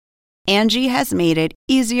Angie has made it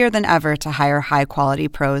easier than ever to hire high-quality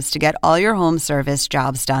pros to get all your home service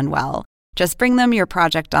jobs done well. Just bring them your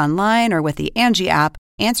project online or with the Angie app,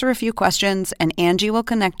 answer a few questions, and Angie will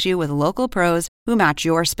connect you with local pros who match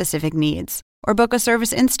your specific needs. Or book a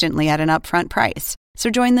service instantly at an upfront price. So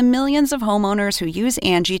join the millions of homeowners who use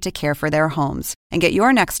Angie to care for their homes and get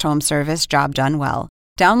your next home service job done well.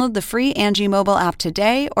 Download the free Angie mobile app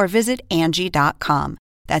today or visit Angie.com.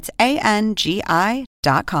 That's ANGI.com.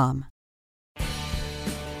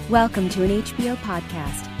 Welcome to an HBO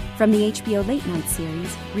podcast from the HBO Late Night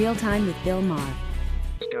series, Real Time with Bill Maher.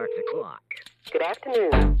 Start the clock. Good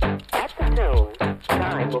afternoon. At the tone,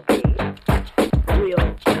 time will be Real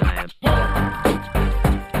time.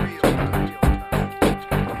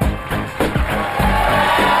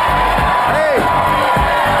 Hey!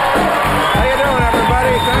 How you doing,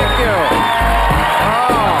 everybody? Thank you.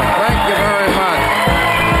 Oh, thank you very much.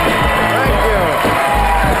 Thank you.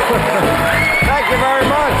 Thank you very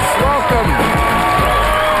much. Welcome.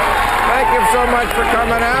 Thank you so much for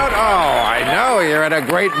coming out. Oh, I know you're in a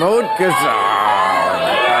great mood because...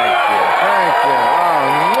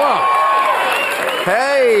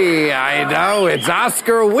 Hey, I know, it's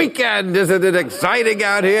Oscar weekend. Isn't it exciting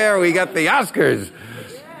out here? We got the Oscars.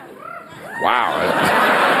 Wow.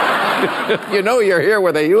 You know you're here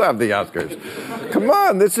whether you have the Oscars. Come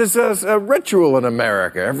on, this is a ritual in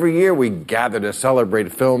America. Every year we gather to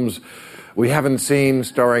celebrate films we haven't seen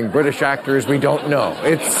starring British actors we don't know.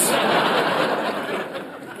 It's...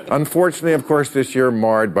 Unfortunately, of course, this year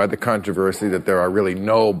marred by the controversy that there are really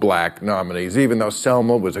no black nominees, even though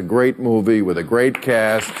Selma was a great movie with a great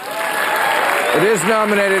cast. It is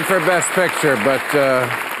nominated for Best Picture, but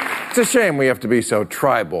it's a shame we have to be so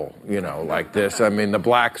tribal, like this. I mean, the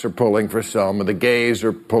blacks are pulling for Selma, the gays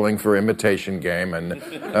are pulling for Imitation Game, and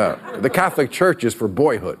the Catholic Church is for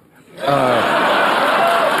Boyhood. Not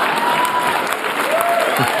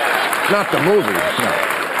the movie, no.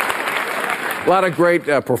 A lot of great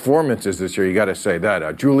performances this year, you got to say that.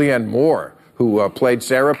 Julianne Moore, who played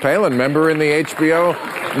Sarah Palin. Remember in the HBO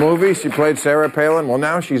movie, she played Sarah Palin? Well,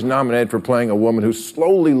 now she's nominated for playing a woman who's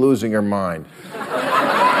slowly losing her mind.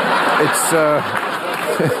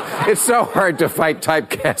 It's so hard to fight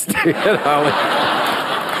typecasting,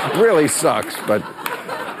 It really sucks, but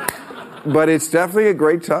it's definitely a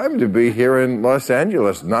great time to be here in Los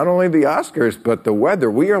Angeles. Not only the Oscars, but the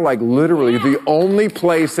weather. We are like literally the only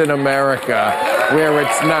place in America where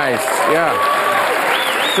it's nice. Yeah.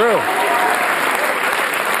 True.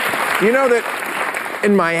 You know that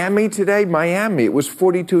in Miami today, it was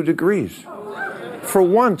 42 degrees. For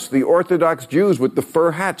once, the Orthodox Jews with the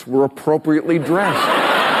fur hats were appropriately dressed.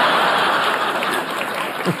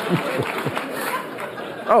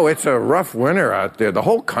 Oh, it's a rough winter out there. The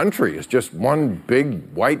whole country is just one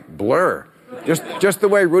big white blur. Just the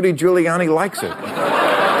way Rudy Giuliani likes it.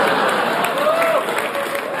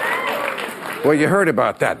 Well, you heard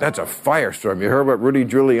about that. That's a firestorm. You heard what Rudy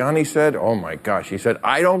Giuliani said? Oh, my gosh. He said,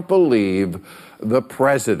 I don't believe the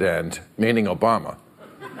president, meaning Obama.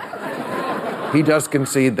 He does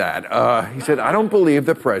concede that. He said, I don't believe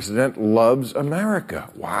the president loves America.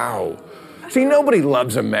 Wow. See, nobody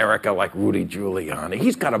loves America like Rudy Giuliani.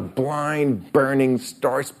 He's got a blind, burning,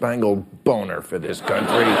 star-spangled boner for this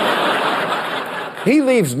country. He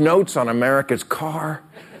leaves notes on America's car.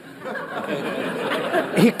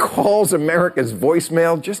 He calls America's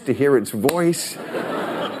voicemail just to hear its voice.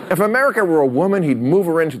 If America were a woman, he'd move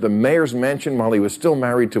her into the mayor's mansion while he was still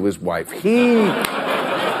married to his wife. He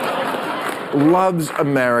loves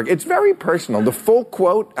America. It's very personal. The full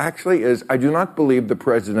quote actually is, I do not believe the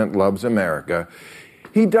president loves America.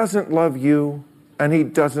 He doesn't love you, and he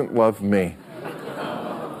doesn't love me.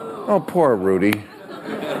 Oh, poor Rudy.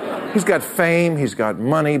 He's got fame, he's got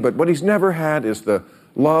money, but what he's never had is the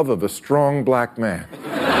love of a strong black man. And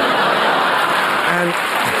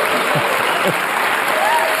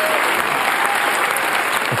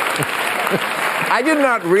I did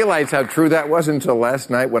not realize how true that was until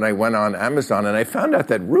last night when I went on Amazon and I found out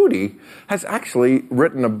that Rudy has actually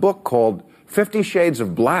written a book called 50 Shades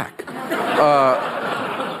of Black.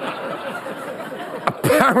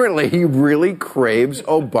 Apparently, he really craves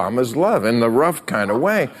Obama's love in the rough kind of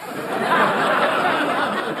way.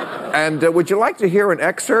 And would you like to hear an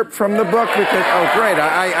excerpt from the book? Because, oh, great,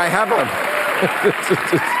 I have one.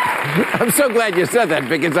 I'm so glad you said that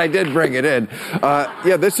because I did bring it in.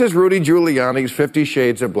 Yeah, this is Rudy Giuliani's 50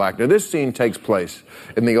 Shades of Black. Now, this scene takes place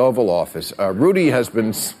in the Oval Office. Rudy has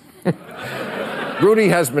been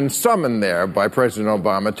summoned there by President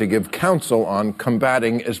Obama to give counsel on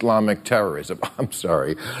combating Islamic terrorism. I'm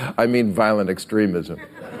sorry, I mean violent extremism.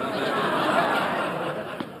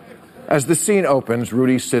 As the scene opens,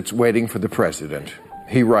 Rudy sits waiting for the president.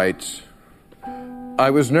 He writes, I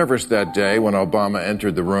was nervous that day when Obama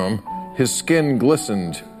entered the room. His skin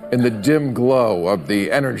glistened in the dim glow of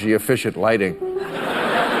the energy-efficient lighting.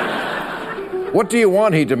 What do you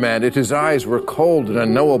want, he demanded. His eyes were cold and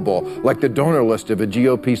unknowable, like the donor list of a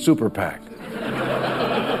GOP super PAC.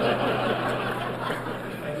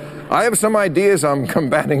 I have some ideas on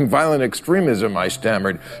combating violent extremism, I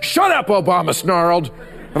stammered. Shut up, Obama snarled.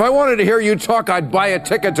 If I wanted to hear you talk, I'd buy a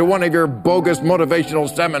ticket to one of your bogus motivational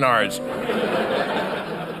seminars.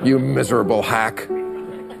 You miserable hack.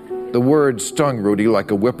 The words stung Rudy like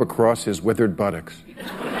a whip across his withered buttocks.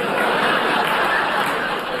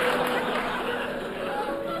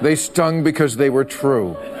 They stung because they were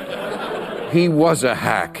true. He was a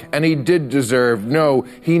hack, and he did deserve, no,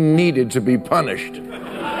 he needed to be punished.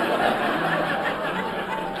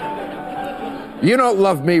 You don't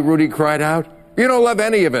love me, Rudy cried out. You don't love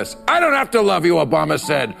any of us. I don't have to love you, Obama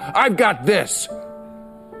said. I've got this.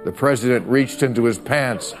 The president reached into his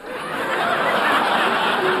pants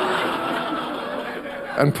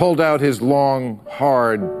and pulled out his long,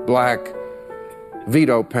 hard, black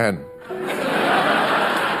veto pen.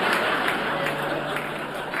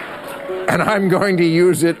 And I'm going to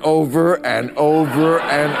use it over and over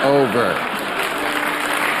and over.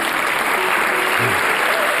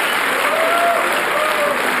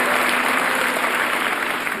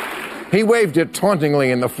 He waved it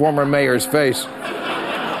tauntingly in the former mayor's face.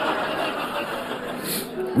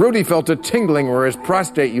 Rudy felt a tingling where his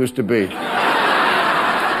prostate used to be.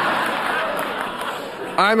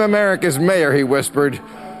 I'm America's mayor, he whispered,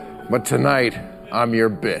 but tonight, I'm your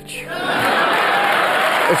bitch.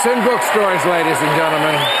 It's in bookstores, ladies and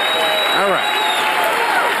gentlemen. All right.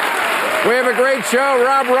 We have a great show.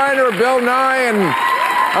 Rob Reiner, Bill Nye, and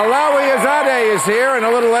Alawi Azadeh is here, and a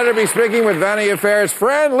little later be speaking with Vanity Fair's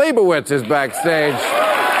Fran Lebowitz is backstage.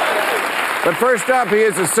 But first up, he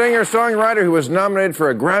is a singer-songwriter who was nominated for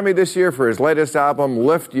a Grammy this year for his latest album,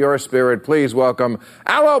 Lift Your Spirit. Please welcome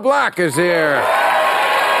Aloe Blacc is here.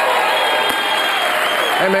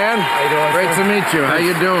 Hey, man. How you doing? Great to meet you. How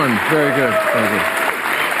you doing? Very good. Very good.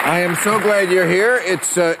 I am so glad you're here.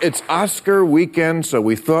 It's Oscar weekend, so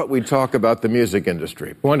we thought we'd talk about the music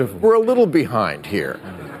industry. Wonderful. We're a little behind here.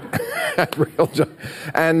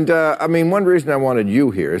 And, one reason I wanted you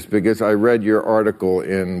here is because I read your article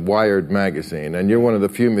in Wired magazine, and you're one of the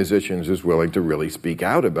few musicians who's willing to really speak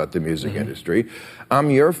out about the music industry. I'm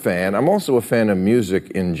your fan. I'm also a fan of music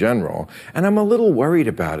in general, and I'm a little worried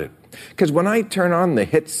about it. Because when I turn on the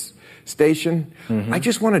hits station, I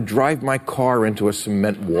just want to drive my car into a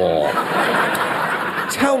cement wall.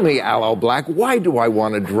 Tell me, Aloe Blacc, why do I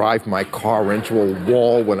want to drive my car into a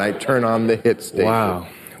wall when I turn on the hit station? Wow.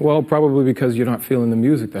 Well, probably because you're not feeling the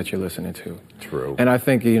music that you're listening to. True. And I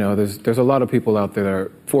think, there's a lot of people out there that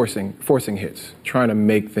are forcing hits, trying to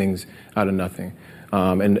make things out of nothing.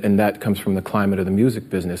 And that comes from the climate of the music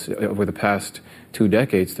business. Over the past 2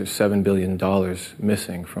 decades, there's $7 billion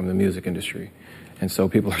missing from the music industry. And so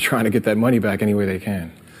people are trying to get that money back any way they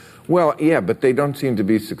can. Well, yeah, but they don't seem to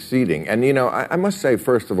be succeeding. And, I must say,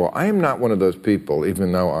 first of all, I am not one of those people,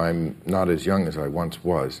 even though I'm not as young as I once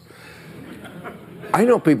was. I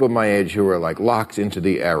know people my age who are like locked into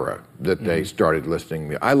the era that they started listening to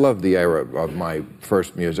music. I love the era of my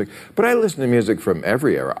first music, but I listen to music from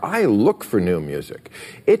every era. I look for new music.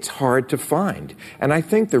 It's hard to find. And I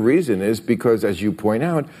think the reason is because, as you point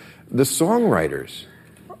out, the songwriters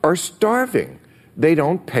are starving. They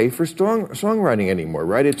don't pay for songwriting anymore,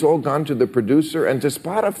 right? It's all gone to the producer and to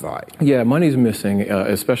Spotify. Yeah, money's missing,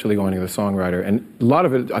 especially going to the songwriter. And a lot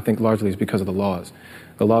of it, I think, largely is because of the laws.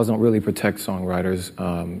 The laws don't really protect songwriters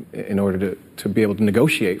in order to be able to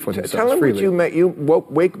negotiate for themselves Tell them freely. what you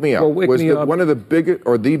Wake Me Up. Well, Wake Me Up. One of the biggest,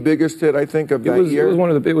 or the biggest hit, I think, of that year?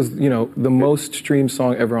 It was the most streamed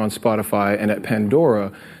song ever on Spotify, and at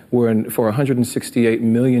Pandora, for 168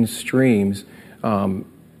 million streams to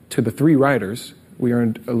the 3 writers, we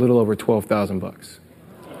earned a little over $12,000.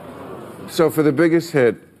 So for the biggest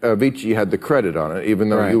hit, Avicii had the credit on it, even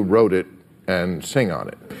though you wrote it and sing on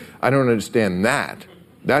it. I don't understand that.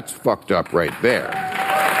 That's fucked up right there.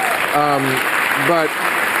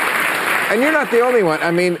 And you're not the only one.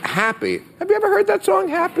 I mean, Happy. Have you ever heard that song,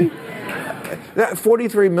 Happy? That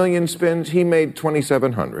 43 million spins, he made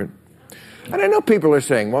 2,700. And I know people are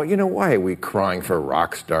saying, well, why are we crying for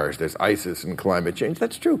rock stars? There's ISIS and climate change.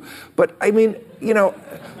 That's true. But, the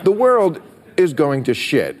world is going to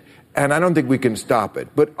shit, and I don't think we can stop it.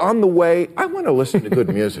 But on the way, I want to listen to good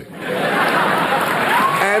music. And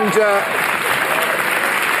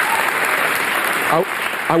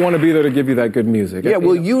I want to be there to give you that good music. Yeah,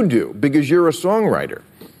 well, you do, because you're a songwriter.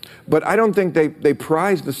 But I don't think they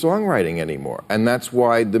prize the songwriting anymore. And that's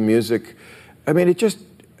why the music, I mean,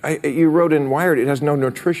 you wrote in Wired, it has no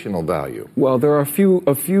nutritional value. Well, there are a few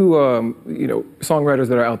songwriters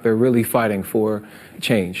that are out there really fighting for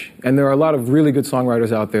change. And there are a lot of really good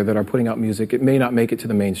songwriters out there that are putting out music. It may not make it to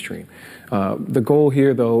the mainstream. The goal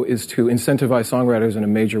here, though, is to incentivize songwriters in a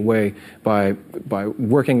major way by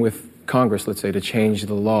working with Congress, let's say, to change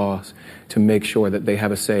the laws to make sure that they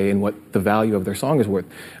have a say in what the value of their song is worth.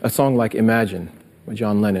 A song like Imagine by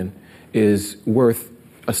John Lennon is worth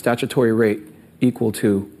a statutory rate equal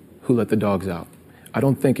to Who Let the Dogs Out. I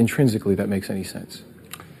don't think intrinsically that makes any sense.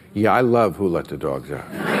 Yeah, I love Who Let the Dogs Out.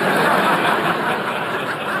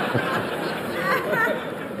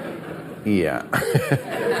 Yeah.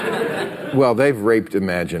 Well, they've raped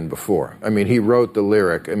Imagine before. I mean, he wrote the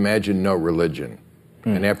lyric, Imagine no religion.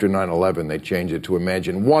 And after 9/11, they changed it to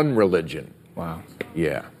Imagine one religion. Wow.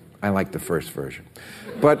 Yeah, I like the first version.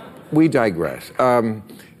 But we digress.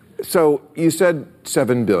 So you said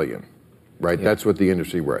 $7 billion, right? Yeah. That's what the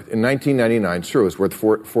industry worth. In 1999, it's true, it was worth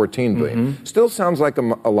 $14 billion. Mm-hmm. Still sounds like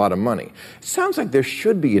a lot of money. It sounds like there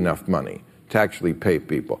should be enough money to actually pay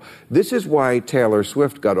people. This is why Taylor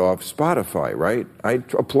Swift got off Spotify, right? I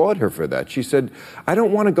applaud her for that. She said, I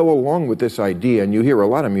don't want to go along with this idea, and you hear a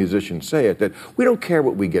lot of musicians say it, that we don't care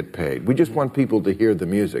what we get paid. We just want people to hear the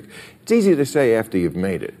music. It's easy to say after you've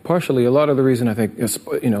made it. Partially, a lot of the reason I think is,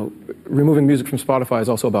 removing music from Spotify is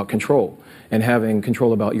also about control and having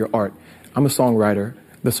control about your art. I'm a songwriter.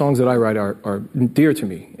 The songs that I write are dear to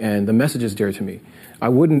me, and the message is dear to me. I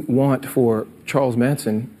wouldn't want for Charles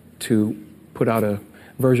Manson to put out a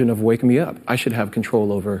version of Wake Me Up. I should have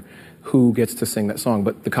control over who gets to sing that song,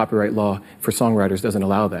 but the copyright law for songwriters doesn't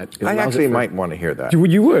allow that. I actually might want to hear that.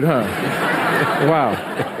 You would, huh? Wow.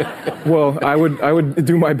 Well, I would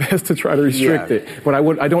do my best to try to restrict it, but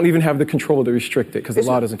I don't even have the control to restrict it because the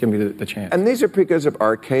law doesn't give me the chance. And these are because of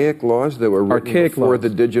archaic laws that were written before the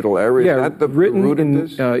digital era? Yeah, is that the written root in of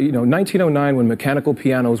this? 1909 when mechanical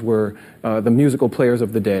pianos were the musical players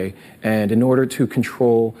of the day, and in order to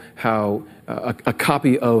control how a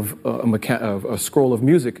copy of a scroll of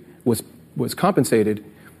music was compensated,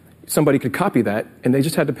 somebody could copy that, and they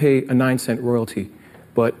just had to pay a 9-cent royalty.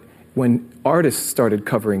 But when artists started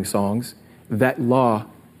covering songs, that law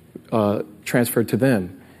transferred to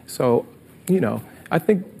them. So, I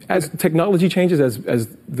think as technology changes, as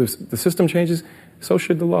the system changes, so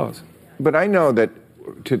should the laws. But I know that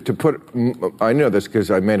I know this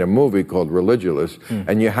because I made a movie called Religulous,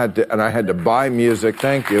 and I had to buy music.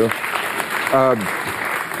 Thank you.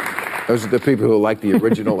 Those are the people who like the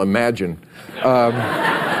original Imagine.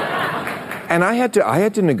 And I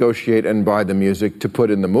had to negotiate and buy the music to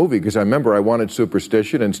put in the movie because I remember I wanted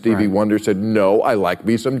Superstition and Stevie Wonder said, no, I like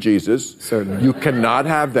me some Jesus. Certainly. You cannot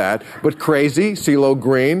have that. But Crazy, CeeLo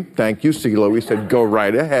Green, thank you, CeeLo. He said, go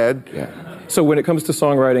right ahead. Yeah. So when it comes to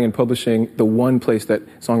songwriting and publishing, the one place that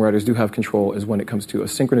songwriters do have control is when it comes to a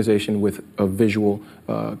synchronization with a visual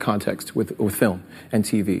context with film and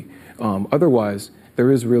TV. Otherwise,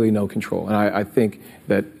 there is really no control. And I think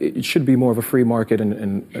that it should be more of a free market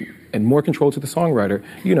and more control to the songwriter.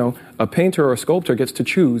 A painter or a sculptor gets to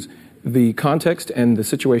choose the context and the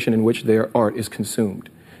situation in which their art is consumed.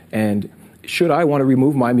 And should I want to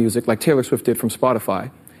remove my music, like Taylor Swift did from Spotify,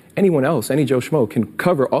 anyone else, any Joe Schmo, can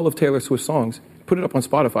cover all of Taylor Swift's songs, put it up on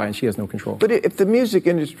Spotify, and she has no control. But if the music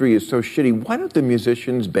industry is so shitty, why don't the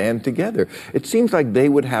musicians band together? It seems like they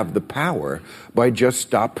would have the power by just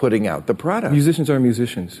stop putting out the product. Musicians are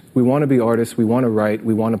musicians. We want to be artists. We want to write.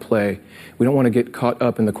 We want to play. We don't want to get caught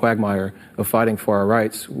up in the quagmire of fighting for our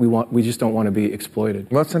rights. We just don't want to be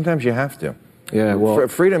exploited. Well, sometimes you have to. Yeah, well...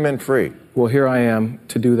 Freedom and free. Well, here I am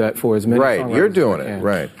to do that for as many songwriters. Right, you're doing it,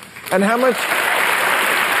 right. And how much...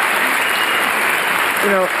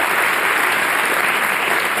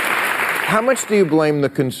 How much do you blame the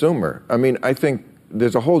consumer? I mean, I think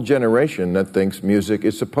there's a whole generation that thinks music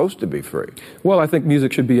is supposed to be free. Well, I think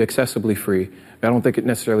music should be accessibly free. I don't think it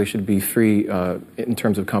necessarily should be free in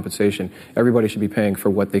terms of compensation. Everybody should be paying for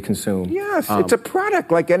what they consume. Yes, it's a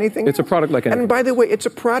product like anything else. It's a product like anything. And by the way, it's a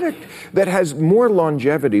product that has more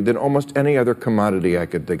longevity than almost any other commodity I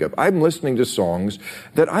could think of. I'm listening to songs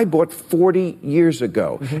that I bought 40 years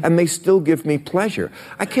ago, and they still give me pleasure.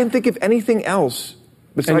 I can't think of anything else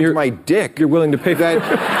besides my dick. You're willing to pay for that.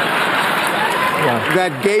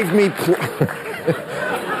 That gave me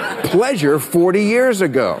pleasure 40 years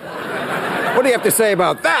ago. What do you have to say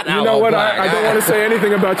about that, You know what? I don't want to say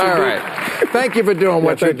anything about your All right. Thank you for doing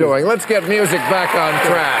what you're doing. Let's get music back on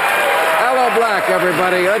track. Aloe Blacc,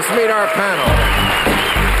 everybody. Let's meet our panel.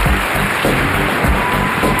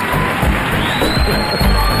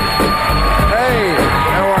 Hey,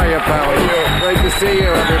 how are you, How are you? Great to see you,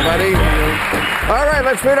 everybody. All right,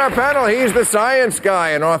 let's meet our panel. He's the science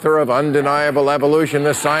guy and author of Undeniable Evolution,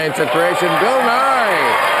 The Science of Creation, Bill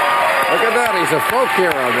Nye. Look at that. He's a folk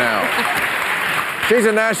hero now. She's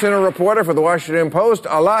a national reporter for the Washington Post,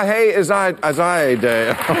 Alahe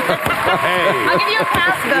Azaide. I'll give you a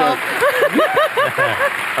pass, Bill.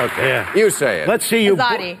 Okay, Yeah. you say it. Let's see you.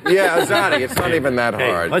 Azadi. Yeah, Azadi. It's not even that Hey,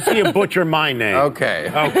 hard. let's see you butcher my name. Okay.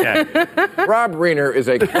 Okay. Rob Reiner is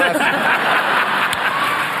a classic.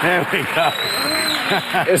 There we go.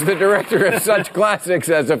 Is the director of such classics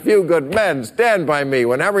as A Few Good Men, Stand By Me,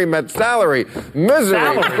 When Harry Met Sally,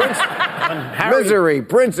 Misery, Misery,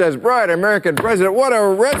 Princess Bride, American President. What a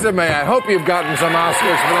resume. I hope you've gotten some Oscars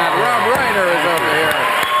for that. Rob Reiner is over here.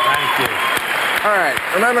 Thank you. All right.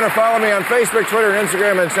 Remember to follow me on Facebook, Twitter, and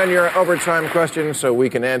Instagram, and send your overtime questions so we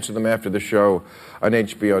can answer them after the show on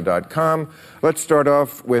HBO.com. Let's start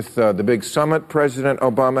off with the big summit President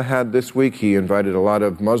Obama had this week. He invited a lot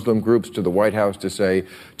of Muslim groups to the White House to say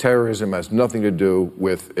terrorism has nothing to do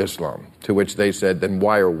with Islam, to which they said, then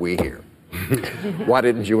why are we here? Why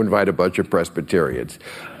didn't you invite a bunch of Presbyterians?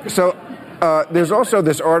 So there's also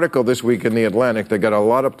this article this week in The Atlantic that got a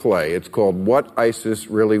lot of play. It's called What ISIS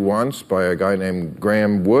Really Wants by a guy named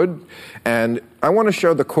Graham Wood. And I want to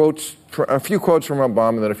show the quotes, a few quotes from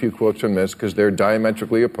Obama and then a few quotes from this because they're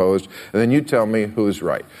diametrically opposed. And then you tell me who's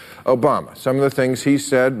right. Obama, some of the things he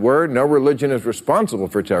said were no religion is responsible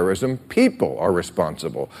for terrorism. People are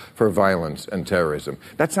responsible for violence and terrorism.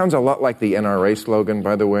 That sounds a lot like the NRA slogan,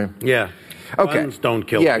 by the way. Yeah. Okay. Guns don't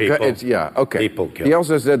kill people. people. Okay. People kill. He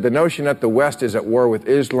also said the notion that the West is at war with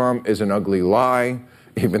Islam is an ugly lie,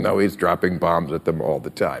 even though he's dropping bombs at them all the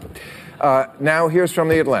time. Now, here's from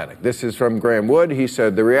The Atlantic. This is from Graham Wood. He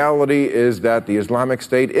said, the reality is that the Islamic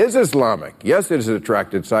State is Islamic. Yes, it has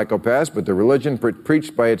attracted psychopaths, but the religion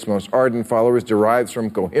preached by its most ardent followers derives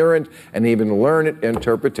from coherent and even learned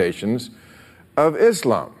interpretations of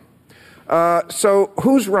Islam. So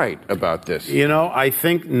who's right about this? You know, I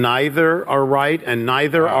think neither are right and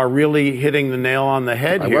neither are really hitting the nail on the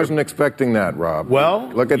head I here. wasn't expecting that, Rob. Well,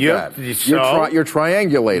 look at that. so- You're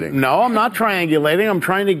triangulating. No, I'm not triangulating. I'm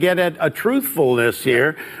trying to get at a truthfulness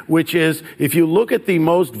here, which is if you look at the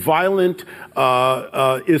most violent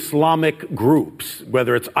Islamic groups,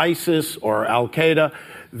 whether it's ISIS or Al-Qaeda,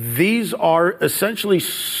 these are essentially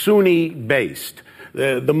Sunni-based.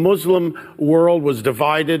 The Muslim world was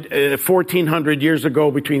divided 1,400 years ago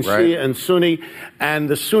between Shia and Sunni, and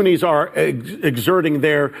the Sunnis are exerting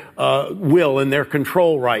their will and their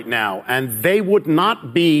control right now. And they would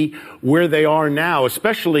not be where they are now,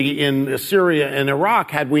 especially in Syria and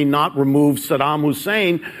Iraq, had we not removed Saddam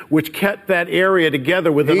Hussein, which kept that area together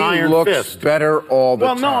with an iron fist. He looks better all the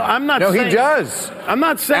time. Well, no, I'm not saying... No, he does. I'm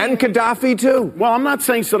not saying... And Gaddafi, too. Well, I'm not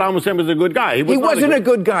saying Saddam Hussein was a good guy. He wasn't a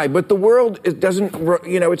good guy, but the world doesn't...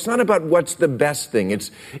 You know, it's not about what's the best thing.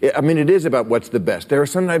 It is about what's the best. There are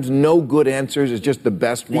sometimes no good answers. It's just the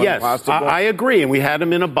best one possible. Yes, I agree. And we had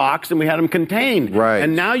them in a box and we had them contained. Right.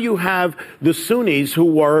 And now you have the Sunnis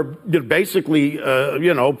who are basically,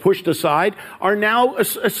 pushed aside, are now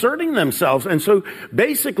asserting themselves. And so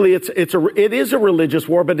basically it is a religious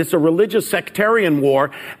war, but it's a religious sectarian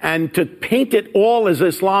war. And to paint it all as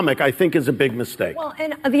Islamic, I think, is a big mistake. Well,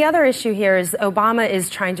 and the other issue here is Obama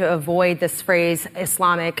is trying to avoid this phrase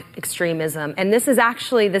Islamic extremism. And this is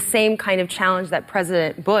actually the same kind of challenge that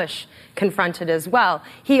President Bush confronted as well.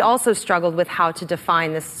 He also struggled with how to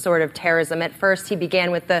define this sort of terrorism. At first, he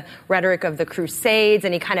began with the rhetoric of the Crusades,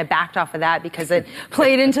 and he kind of backed off of that because it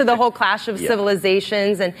played into the whole clash of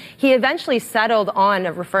civilizations. And he eventually settled on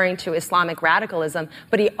referring to Islamic radicalism,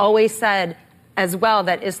 but he always said as well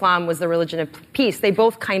that Islam was the religion of peace. They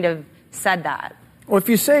both kind of said that. Well, if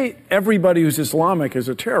you say everybody who's Islamic is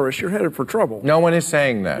a terrorist, you're headed for trouble. No one is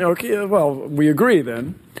saying that. Okay, well, we agree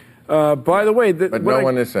then. By the way... But no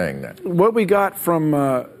one is saying that. What we got from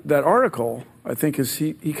that article, I think, is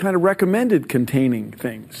he kind of recommended containing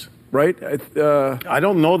things, right? I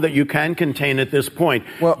don't know that you can contain at this point.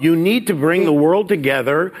 Well, you need to bring the world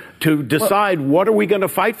together to decide what are we going to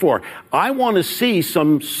fight for. I want to see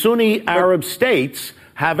some Sunni Arab states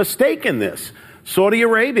have a stake in this. Saudi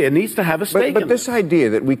Arabia needs to have a stake in But this idea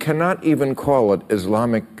that we cannot even call it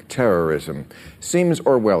Islamic terrorism seems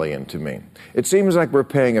Orwellian to me. It seems like we're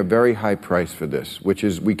paying a very high price for this, which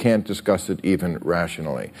is we can't discuss it even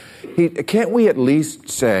rationally. Can't we at least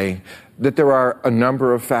say that there are a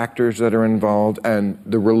number of factors that are involved and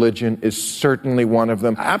the religion is certainly one of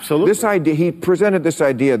them? Absolutely. This idea, he presented this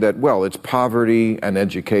idea that, well, it's poverty and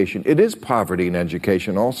education. It is poverty and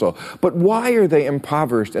education also. But why are they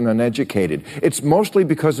impoverished and uneducated? It's mostly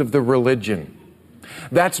because of the religion.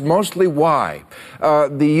 That's mostly why.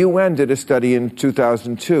 The UN did a study in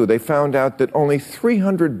 2002. They found out that only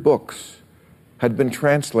 300 books had been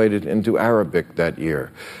translated into Arabic that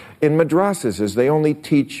year. In madrasas, they only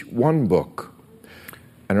teach one book.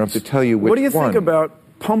 I don't have to tell you which one. What do you think about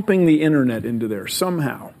pumping the internet into there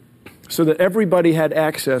somehow so that everybody had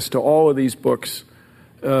access to all of these books?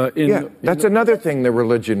 That's another thing the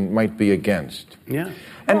religion might be against. Yeah.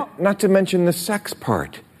 And not to mention the sex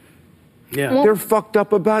part. Yeah. They're fucked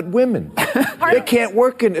up about women. They can't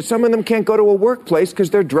work in, some of them can't go to a workplace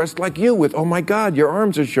because they're dressed like you with, oh my God, your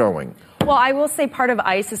arms are showing. Well, I will say part of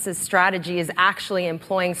ISIS's strategy is actually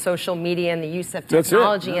employing social media and the use of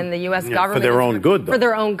technology in the U.S. government. For their own good, though. For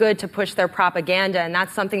their own good, to push their propaganda. And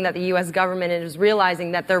that's something that the U.S. government is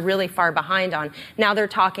realizing that they're really far behind on. Now they're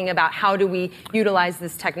talking about how do we utilize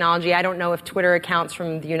this technology. I don't know if Twitter accounts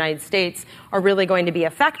from the United States are really going to be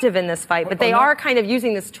effective in this fight, but they are kind of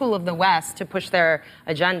using this tool of the West to push their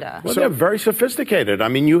agenda. Well, they're very sophisticated. I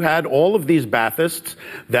mean, you had all of these Baathists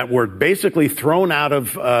that were basically thrown out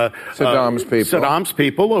of Saddam's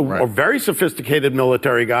people, or very sophisticated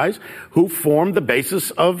military guys who formed the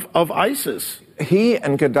basis of ISIS. He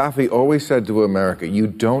and Gaddafi always said to America, you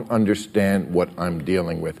don't understand what I'm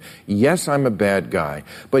dealing with. Yes, I'm a bad guy,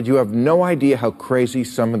 but you have no idea how crazy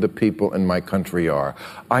some of the people in my country are.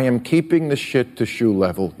 I am keeping the shit to shoe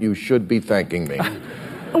level. You should be thanking me.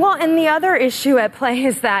 Well, and the other issue at play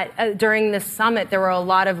is that during this summit, there were a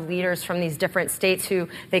lot of leaders from these different states who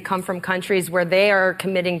they come from countries where they are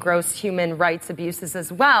committing gross human rights abuses as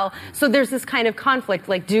well. So there's this kind of conflict.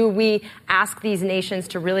 Like, do we ask these nations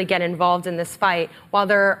to really get involved in this fight while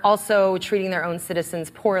they're also treating their own citizens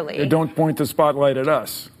poorly? They don't point the spotlight at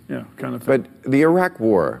us. Yeah, kind of thing. But the Iraq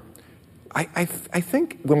War, I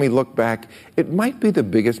think when we look back, it might be the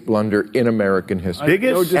biggest blunder in American history.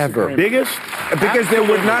 Biggest ever. Biggest? Because there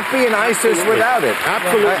would not be an ISIS without it.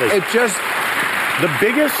 Absolutely. It just... The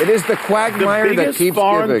biggest... It is the quagmire that keeps giving. The biggest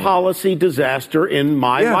foreign policy disaster in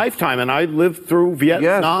my lifetime. And I lived through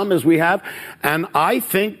Vietnam as we have. And I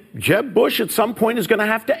think Jeb Bush at some point is going to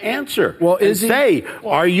have to answer say,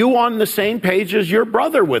 are you on the same page as your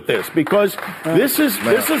brother with this? Because this is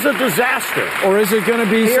a disaster. Or is it going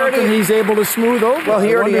to be something he's able to smooth over? Well,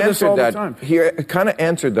 he already answered that. He kind of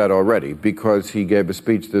answered that already because he gave a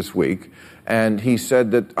speech this week. And he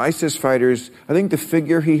said that ISIS fighters, I think the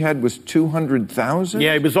figure he had was 200,000.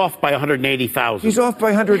 Yeah, he was off by 180,000. He's off by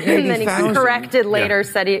 180,000. And then he corrected later,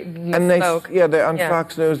 said he spoke. On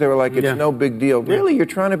Fox News, they were like, it's no big deal. Really? You're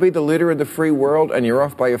trying to be the leader of the free world and you're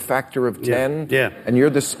off by a factor of 10? Yeah. And you're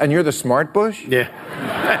the smart Bush? Yeah.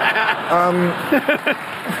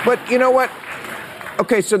 But you know what?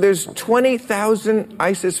 Okay, so there's 20,000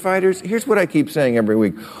 ISIS fighters. Here's what I keep saying every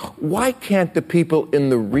week. Why can't the people in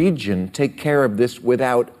the region take care of this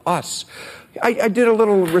without us? I did a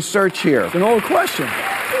little research here. It's an old question.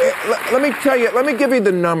 Let me tell you, let me give you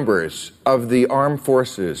the numbers of the armed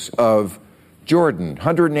forces of Jordan,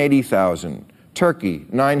 180,000. Turkey,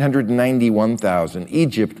 991,000.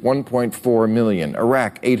 Egypt, 1.4 million.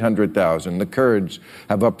 Iraq, 800,000. The Kurds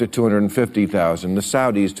have up to 250,000. The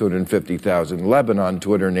Saudis, 250,000. Lebanon,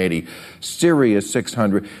 280. Syria,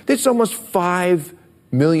 600. There's almost 5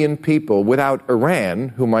 million people without Iran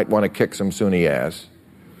who might want to kick some Sunni ass.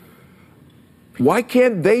 Why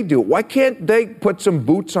can't they do it? Why can't they put some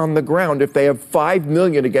boots on the ground if they have 5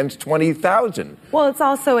 million against 20,000? Well, it's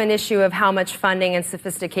also an issue of how much funding and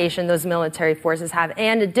sophistication those military forces have.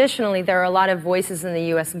 And additionally, there are a lot of voices in the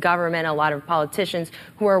U.S. government, a lot of politicians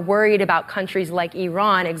who are worried about countries like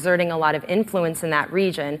Iran exerting a lot of influence in that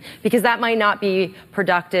region, because that might not be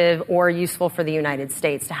productive or useful for the United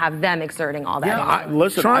States to have them exerting all that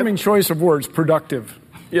influence. Charming choice of words, productive.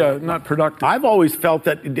 Yeah, not productive. I've always felt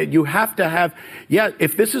that you have to have,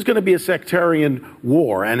 if this is going to be a sectarian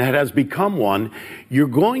war, and it has become one, you're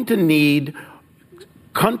going to need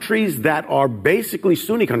countries that are basically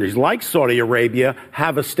Sunni countries, like Saudi Arabia,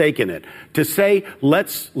 have a stake in it. To say,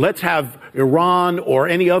 let's have Iran or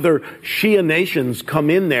any other Shia nations come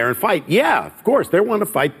in there and fight. Yeah, of course, they want to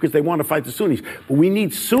fight because they want to fight the Sunnis. But we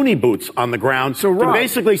need Sunni boots on the ground to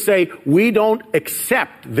basically say, we don't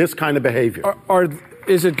accept this kind of behavior.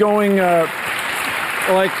 Is it going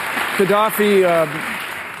like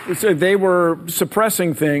Gaddafi said they were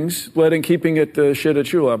suppressing things, keeping it shit at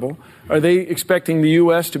shoe level? Are they expecting the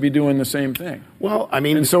U.S. to be doing the same thing? Well, I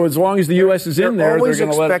mean... And so as long as the U.S. is in there, they're going to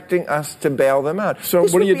always expecting us to bail them out. So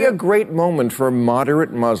this what do you would be a great moment for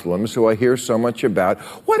moderate Muslims who I hear so much about.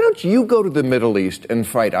 Why don't you go to the Middle East and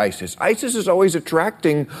fight ISIS? ISIS is always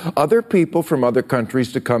attracting other people from other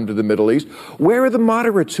countries to come to the Middle East. Where are the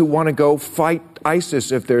moderates who want to go fight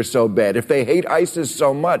ISIS if they're so bad, if they hate ISIS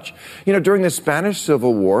so much? You know, during the Spanish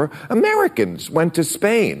Civil War, Americans went to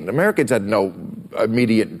Spain. Americans had no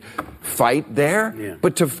immediate fight there. Yeah.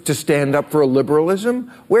 But to stand up for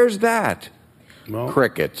liberalism, where's that? Well.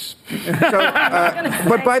 Crickets.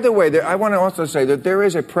 But by the way, I want to also say that there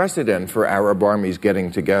is a precedent for Arab armies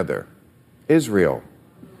getting together. Israel.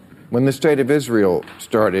 When the State of Israel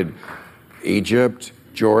started, Egypt,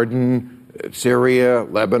 Jordan, Syria,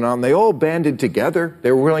 Lebanon, they all banded together.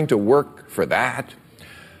 They were willing to work for that.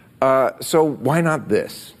 So why not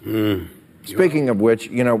this? Speaking of which,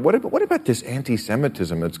 you know, what about this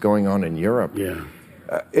anti-Semitism that's going on in Europe? Yeah.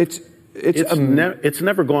 It's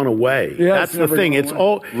never gone away. Yeah, that's the thing. It's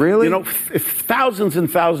all really, you know, thousands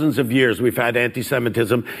and thousands of years we've had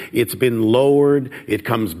anti-Semitism. It's been lowered. It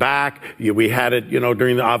comes back. We had it, you know,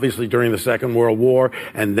 during the Second World War,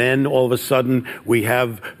 and then all of a sudden we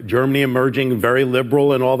have Germany emerging very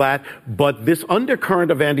liberal and all that. But this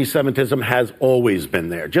undercurrent of anti-Semitism has always been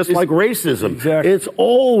there, just like racism. Exactly. It's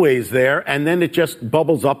always there, and then it just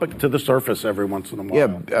bubbles up to the surface every once in a while.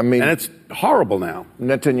 Yeah, I mean, and it's horrible now.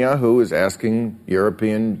 Netanyahu is asking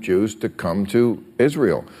European Jews to come to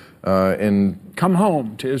Israel. Come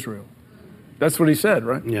home to Israel. That's what he said,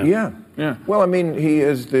 right? Yeah. Well, I mean, he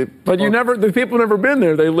is the... But the people never been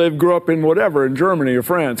there. They grew up in whatever, in Germany or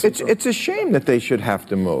France. It's a shame that they should have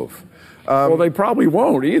to move. Well, they probably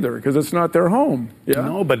won't either because it's not their home. Yeah.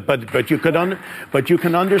 No, but you can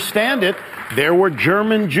understand it. There were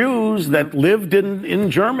German Jews that lived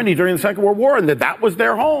in Germany during the Second World War, and that was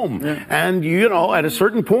their home. Yeah. And you know, at a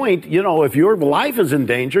certain point, you know, if your life is in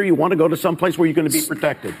danger, you want to go to some place where you're going to be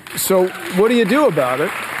protected. So, what do you do about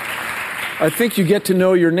it? I think you get to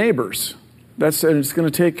know your neighbors. And it's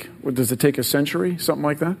going to take, does it take a century, something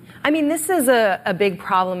like that? I mean, this is a big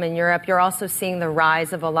problem in Europe. You're also seeing the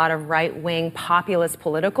rise of a lot of right-wing populist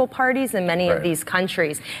political parties in many of these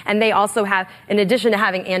countries. And they also have, in addition to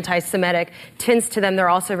having anti-Semitic tints to them, they're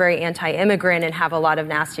also very anti-immigrant and have a lot of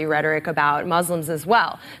nasty rhetoric about Muslims as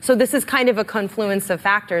well. So this is kind of a confluence of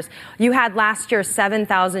factors. You had last year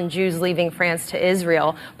 7,000 Jews leaving France to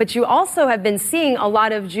Israel, but you also have been seeing a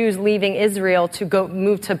lot of Jews leaving Israel to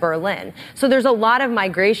move to Berlin. So there's a lot of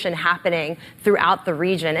migration happening throughout the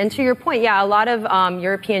region. And to your point, yeah, a lot of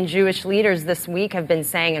European Jewish leaders this week have been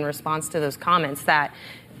saying in response to those comments that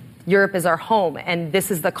Europe is our home and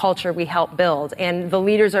this is the culture we help build. And the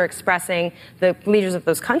leaders of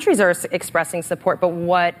those countries are expressing support. But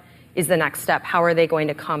what is the next step? How are they going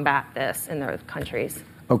to combat this in their countries?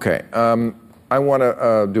 Okay. I want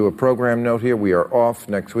to do a program note here. We are off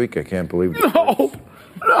next week. I can't believe it. No.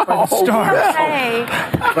 Hey.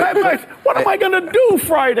 What am I going to do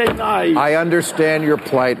Friday night? I understand your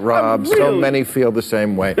plight, Rob. Really? So many feel the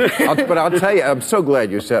same way. But I'll tell you, I'm so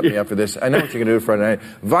glad you set me up for this. I know what you're going to do Friday night.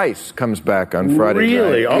 Vice comes back on Friday night.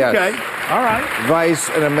 Really? Okay. Yes. All right. Vice,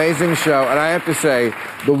 an amazing show. And I have to say,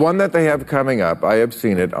 the one that they have coming up, I have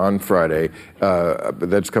seen it on Friday,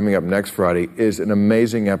 that's coming up next Friday, is an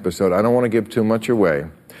amazing episode. I don't want to give too much away,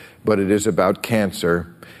 but it is about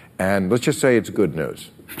cancer. And let's just say it's good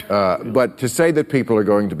news. But to say that people are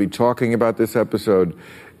going to be talking about this episode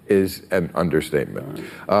is an understatement.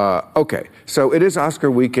 Okay, so it is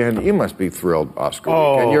Oscar weekend. You must be thrilled, Oscar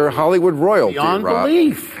weekend. You're Hollywood royalty, Beyond Rob.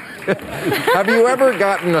 belief. Have you ever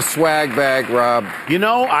gotten a swag bag, Rob? You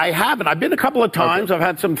know, I haven't. I've been a couple of times. Okay. I've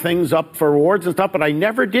had some things up for awards and stuff, but I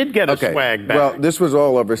never did get a swag bag. Well, this was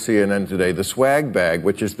all over CNN today. The swag bag,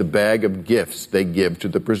 which is the bag of gifts they give to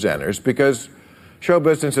the presenters, because show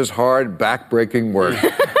business is hard, back-breaking work.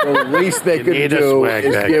 The least they can do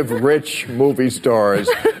is give rich movie stars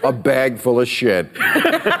a bag full of shit.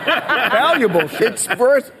 Valuable shit. It's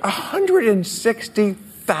worth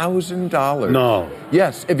 $160,000. No.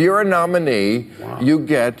 Yes, if you're a nominee, you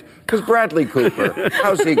get... Because Bradley Cooper,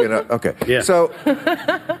 how's he going to... Okay, yeah. So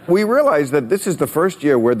we realize that this is the first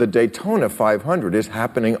year where the Daytona 500 is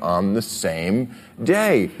happening on the same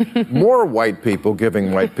day. More white people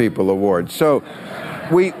giving white people awards. So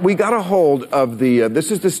we got a hold of the... this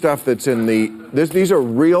is the stuff that's in the... These are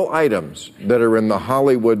real items that are in the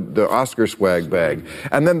Hollywood, the Oscar swag bag.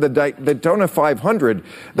 And then the Daytona 500,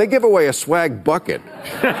 they give away a swag bucket.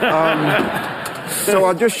 So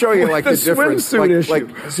I'll just show you like the difference.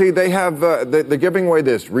 See, they have they're giving away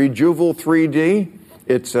this Rejuvel 3D.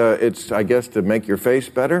 It's I guess to make your face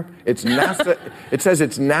better. It's NASA. It says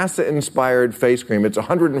it's NASA-inspired face cream. It's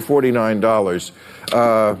 $149.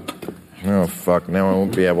 Oh fuck! Now I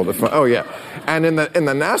won't be able to find. Oh yeah, and in the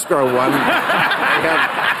NASCAR one, they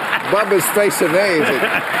have Bubba's face and names.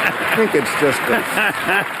 I think it's just.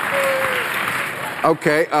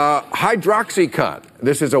 Okay, Hydroxycut.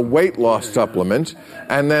 This is a weight loss supplement.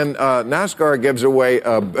 And then NASCAR gives away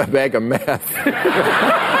a bag of meth.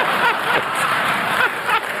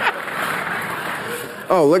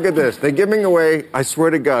 Oh, look at this. They're giving away, I swear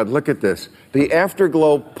to God, look at this. The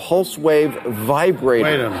Afterglow Pulse Wave Vibrator.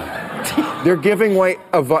 Wait a minute. They're giving away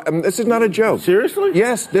this is not a joke. Seriously?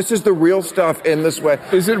 Yes, this is the real stuff in this way.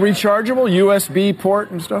 Is it rechargeable? USB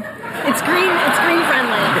port and stuff? It's green friendly.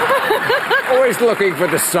 Always looking for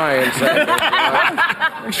the science.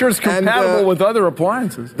 Make sure it's compatible with other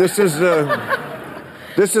appliances. This is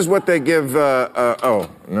what they give.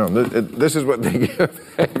 This is what they give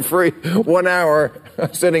free 1 hour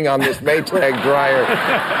sitting on this Maytag dryer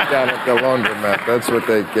down at the laundromat. That's what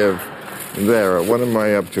they give there. What am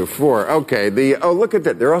I up to? 4. Okay. Look at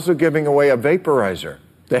that. They're also giving away a vaporizer.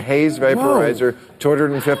 The Hayes vaporizer,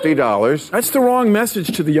 $250. That's the wrong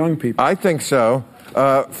message to the young people. I think so.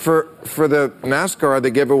 For the NASCAR,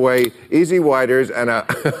 they give away Easy Widers and a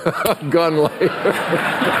gun lighter.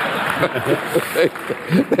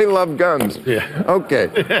 they love guns. Yeah. Okay.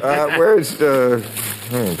 Where's the...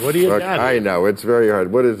 What do you got? I know. It's very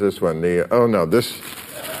hard. What is this one? Here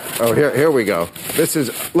we go. This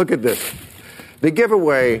is... Look at this. They give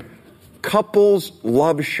away Couples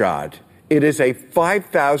Love Shot. It is a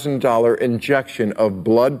 $5,000 injection of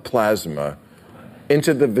blood plasma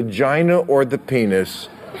into the vagina or the penis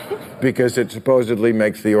because it supposedly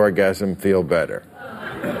makes the orgasm feel better.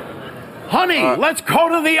 Honey, let's go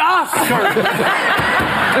to the Oscars.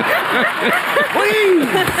 Please,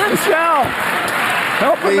 Michelle,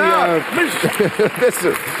 help him out.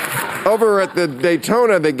 Over at the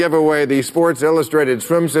Daytona, they give away the Sports Illustrated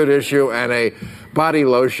swimsuit issue and a body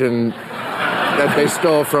lotion that they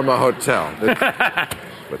stole from a hotel. That's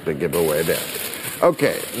what they give away there.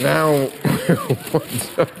 Okay, now,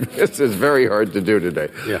 this is very hard to do today.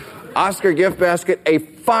 Yeah. Oscar gift basket, a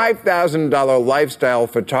 $5,000 lifestyle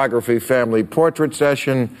photography family portrait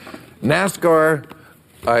session. NASCAR,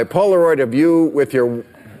 a Polaroid of you with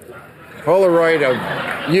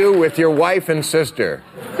your wife and sister.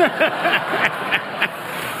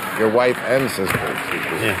 Your wife and sister.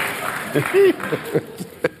 Yeah.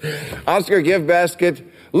 Oscar gift basket.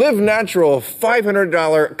 Live Natural,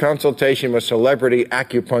 $500 consultation with celebrity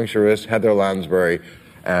acupuncturist Heather Lansbury.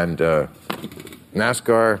 And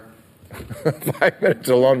NASCAR, 5 minutes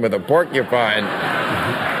alone with a porcupine.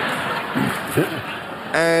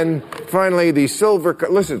 And finally, the silver car.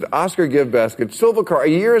 Listen, the Oscar gift basket, silver car, a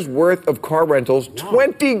year's worth of car rentals,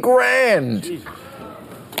 20 grand.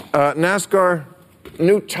 NASCAR,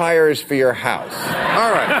 new tires for your house.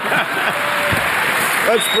 All right.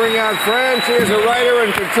 Let's bring out Fran. She is a writer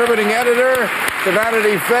and contributing editor to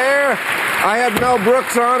Vanity Fair. I had Mel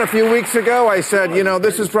Brooks on a few weeks ago. I said,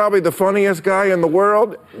 this is probably the funniest guy in the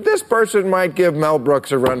world. This person might give Mel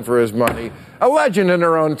Brooks a run for his money. A legend in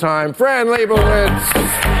her own time, Fran Lebowitz.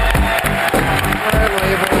 Fran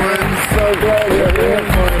Lebowitz, so glad you're here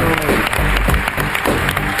finally.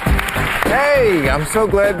 Hey, I'm so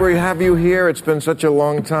glad we have you here. It's been such a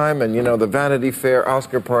long time, and the Vanity Fair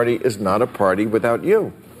Oscar party is not a party without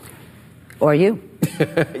you. Or you.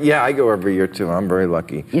 Yeah, I go every year too. I'm very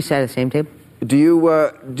lucky. You sat at the same table? Do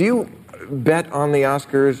you bet on the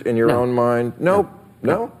Oscars in your own mind? No,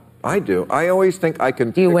 I do. I always think I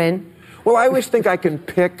can. Do you win? Well, I always think I can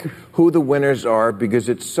pick who the winners are because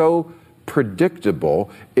it's so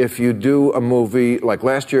predictable. If you do a movie like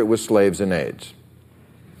last year, it was Slaves and AIDS.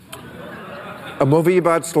 A movie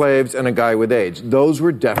about slaves and a guy with AIDS. Those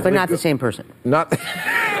were definitely... But not the same person. No.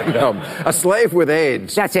 A slave with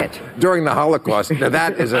AIDS. That's it. During the Holocaust. Now,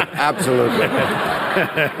 that is an absolutely...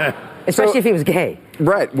 Especially if he was gay.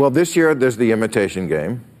 Right. Well, this year, there's The Imitation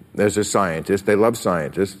Game. There's a scientist. They love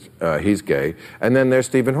scientists. He's gay. And then there's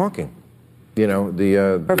Stephen Hawking.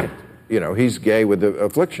 Perfect. He's gay with the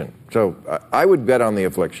affliction. So I would bet on the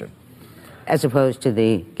affliction. As opposed to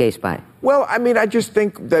the gay spy. Well, I just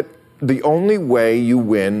think that the only way you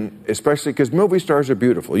win, especially because movie stars are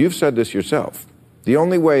beautiful. You've said this yourself. The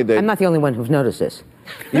only way they... I'm not the only one who's noticed this.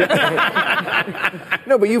 No,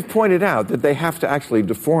 but you've pointed out that they have to actually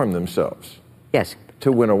deform themselves. Yes.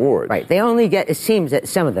 To win awards. Right. They only get, it seems that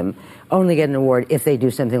some of them only get an award if they do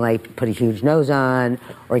something like put a huge nose on,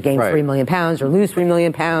 or gain 3 million pounds, or lose 3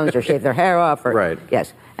 million pounds, or shave their hair off. Or, right.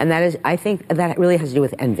 Yes. And that is, I think that really has to do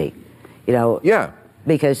with envy. Yeah.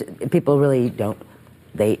 Because people really don't...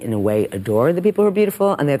 They, in a way, adore the people who are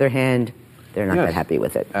beautiful. On the other hand, they're not that happy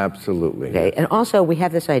with it. Absolutely. Okay. And also, we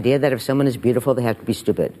have this idea that if someone is beautiful, they have to be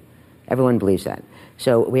stupid. Everyone believes that.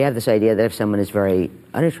 So we have this idea that if someone is very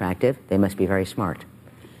unattractive, they must be very smart.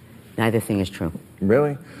 Neither thing is true.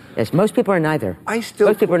 Really? Yes, most people are neither.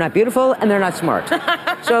 Most people are not beautiful, and they're not smart.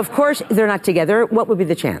 So, of course, they're not together. What would be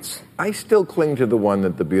the chance? I still cling to the one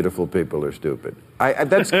that the beautiful people are stupid.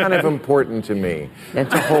 That's kind of important to me, and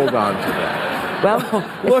to hold on to that. Well,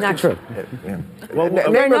 it's not true. Well,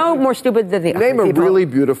 they're no more stupid than the Name other a people. really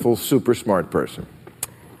beautiful, super smart person.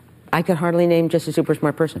 I could hardly name just a super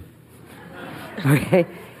smart person. Okay?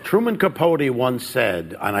 Truman Capote once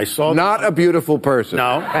said, and I saw... Not a beautiful person.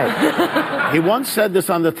 No. Right. He once said this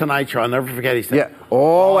on The Tonight Show. I'll never forget. He said, Yeah,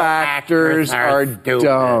 all actors are stupid.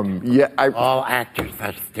 dumb. Yeah, all actors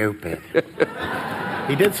are stupid.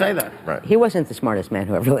 He did say that. Right. He wasn't the smartest man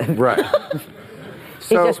who ever lived. Right.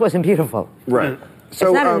 He just wasn't beautiful. Right. So,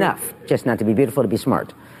 it's not enough just not to be beautiful to be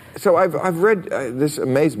smart. So I've read, this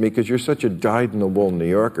amazed me because you're such a dyed-in-the-wool New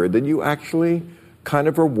Yorker, that you actually kind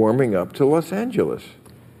of are warming up to Los Angeles.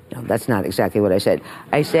 No, that's not exactly what I said.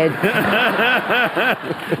 I said,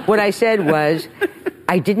 what I said was,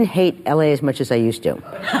 I didn't hate LA as much as I used to.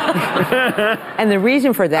 And the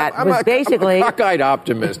reason for that was basically... I'm a cockeyed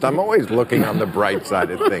optimist. I'm always looking on the bright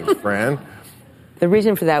side of things, Fran. The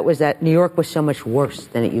reason for that was that New York was so much worse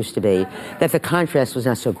than it used to be, that the contrast was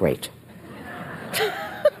not so great.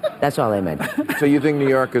 That's all I meant. So you think New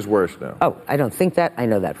York is worse now? Oh, I don't think that. I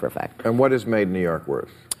know that for a fact. And what has made New York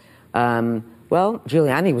worse? Well,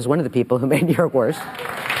 Giuliani was one of the people who made New York worse.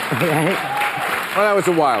 Okay? Well, that was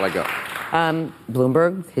a while ago.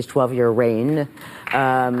 Bloomberg, his 12-year reign.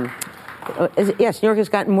 Yes, New York has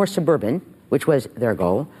gotten more suburban, which was their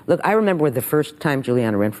goal. Look, I remember the first time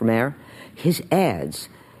Giuliani ran for mayor, his ads,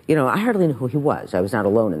 I hardly knew who he was. I was not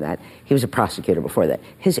alone in that. He was a prosecutor before that.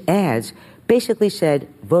 His ads basically said,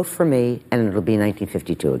 vote for me, and it'll be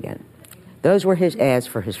 1952 again. Those were his ads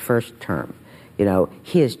for his first term.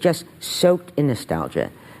 He is just soaked in nostalgia,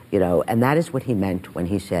 and that is what he meant when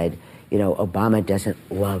he said, Obama doesn't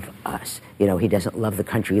love us. He doesn't love the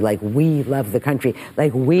country like we love the country,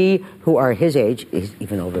 like we who are his age, he's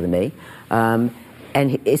even older than me. And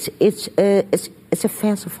it's a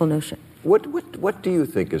fanciful notion. What do you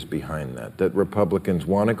think is behind that? That Republicans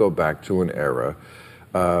want to go back to an era,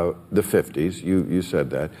 the 50s, you said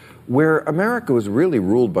that, where America was really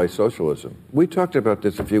ruled by socialism. We talked about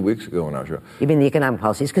this a few weeks ago on our show. You mean the economic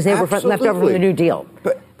policies? Because they were left over from the New Deal.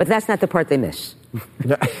 But that's not the part they miss.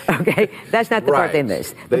 Okay? That's not the part they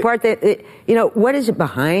miss. The part that, what is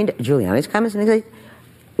behind Giuliani's comments? And they say,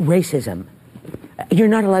 racism. You're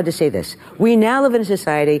not allowed to say this. We now live in a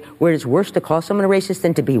society where it's worse to call someone a racist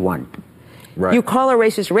than to be one. Right. You call a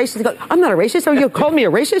racist, they go, I'm not a racist. Oh, you called me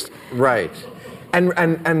a racist? Right.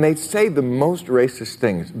 And they say the most racist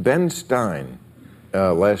things. Ben Stein,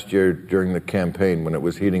 last year during the campaign when it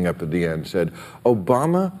was heating up at the end, said,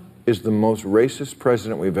 Obama is the most racist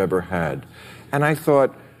president we've ever had. And I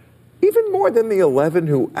thought, even more than the 11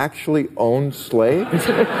 who actually owned slaves?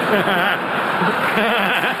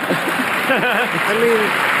 I mean,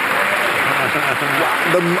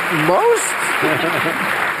 the most?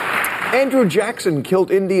 Andrew Jackson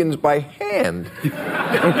killed Indians by hand.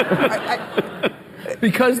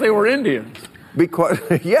 Because they were Indians.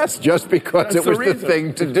 Yes, just because it was the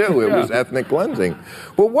thing to do. It was ethnic cleansing.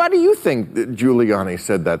 Well, why do you think that Giuliani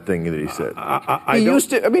said that thing that he said?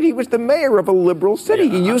 He was the mayor of a liberal city.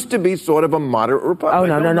 He used to be sort of a moderate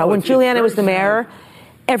Republican. Oh, no. When Giuliani was the mayor,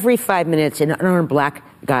 every 5 minutes an unarmed black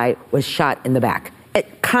guy was shot in the back.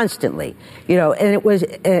 Constantly. And it was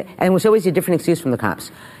always a different excuse from the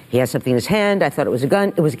cops. He had something in his hand. I thought it was a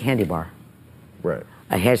gun. It was a candy bar. Right.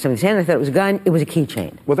 I had something in his hand. I thought it was a gun. It was a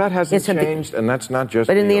keychain. Well, that hasn't changed, and that's not just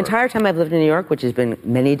But in New the York. entire time I've lived in New York, which has been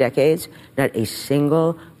many decades, not a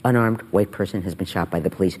single unarmed white person has been shot by the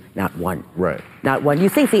police. Not one. Right. Not one. You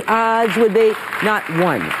think the odds would be not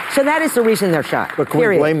one. So that is the reason they're shot. But can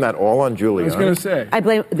we blame that all on Giuliani? I was going to say.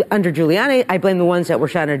 Under Giuliani, I blame the ones that were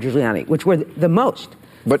shot under Giuliani, which were the most,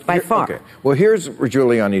 by far. Okay. Well, here's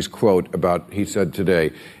Giuliani's quote he said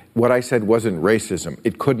today, what I said wasn't racism.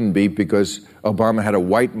 It couldn't be because Obama had a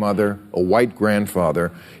white mother, a white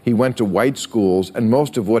grandfather. He went to white schools, and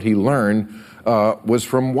most of what he learned was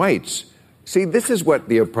from whites. See, this is what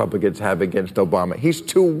the Republicans have against Obama. He's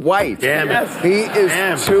too white. Damn it. He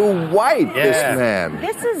is too white, this man.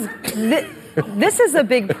 This is a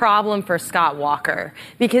big problem for Scott Walker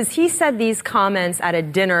because he said these comments at a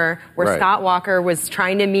dinner where Scott Walker was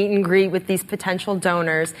trying to meet and greet with these potential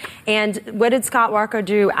donors. And what did Scott Walker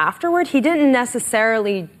do afterward? He didn't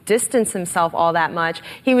necessarily distance himself all that much.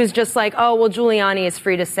 He was just like, oh, well, Giuliani is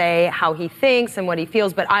free to say how he thinks and what he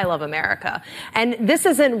feels, but I love America. And this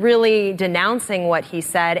isn't really denouncing what he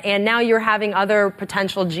said. And now you're having other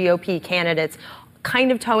potential GOP candidates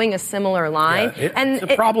kind of towing a similar line. It's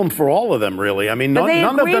a problem for all of them, really. I mean,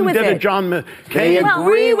 none of them did a John McCain. They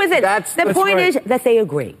agree with it. The point is that they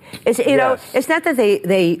agree. It's, it's not that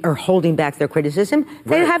they are holding back their criticism.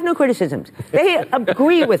 They have no criticisms. They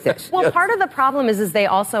agree with this. Well, part of the problem is they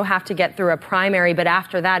also have to get through a primary, but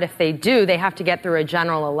after that, if they do, they have to get through a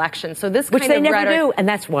general election. So this Which kind they of never do, and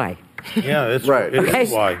that's why. Yeah, that's right.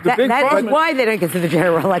 That's why. That is why they don't get to the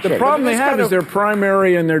general election. The problem they have is their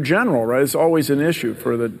primary and their general, right? It's always an issue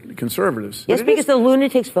for the conservatives. Yes, because the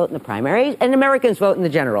lunatics vote in the primary and Americans vote in the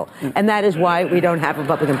general. And that is why we don't have a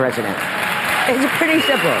Republican president. It's pretty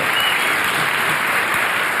simple.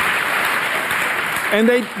 And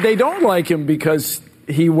they don't like him because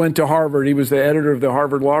he went to Harvard. He was the editor of the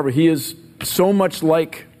Harvard Law Review. He is so much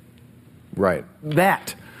like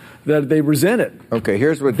that they resent it. Okay,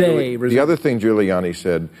 here's what the other thing Giuliani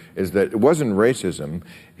said is that it wasn't racism.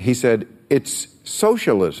 He said it's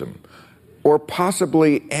socialism or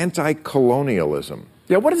possibly anti-colonialism.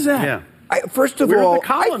 Yeah, what is that? Yeah. First of We're all, the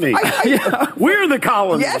colony. We're the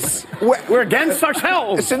colony. Yes. We're against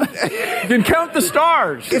ourselves. You can count the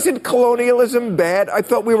stars. Isn't colonialism bad? I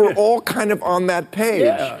thought we were all kind of on that page.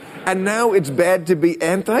 Yeah. And now it's bad to be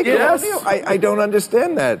anti-colonial? Yes. I don't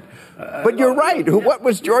understand that. But you're right. What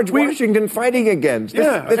was George Washington fighting against?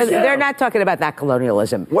 They're not talking about that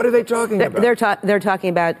colonialism. What are they talking about? They're talking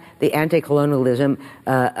about the anti-colonialism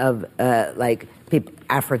of like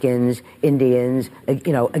Africans, Indians,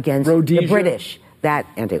 against Rhodesia. the British. That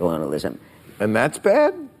anti-colonialism. And that's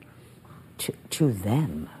bad? To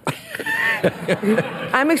them.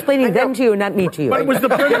 I'm explaining them to you, not me to you. But it was the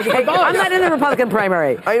British with us. I'm not in the Republican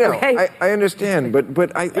primary. I know. Okay? I understand. But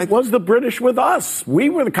it was the British with us. We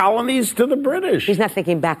were the colonies to the British. He's not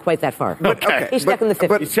thinking back quite that far. Okay. He's stuck in the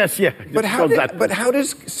 50s. But how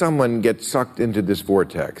does someone get sucked into this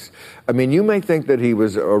vortex? I mean, you may think that he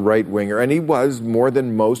was a right-winger, and he was more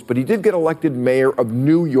than most, but he did get elected mayor of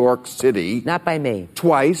New York City. Not by me.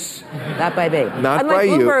 Twice. Not by me. Not Unlike by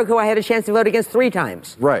you. Bloomberg, who I had a chance to vote against 3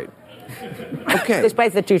 times. Right. Okay.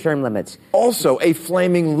 Despite the 2-term limits. Also, a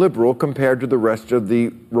flaming liberal compared to the rest of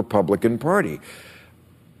the Republican Party.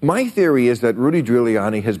 My theory is that Rudy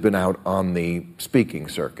Giuliani has been out on the speaking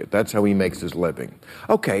circuit. That's how he makes his living.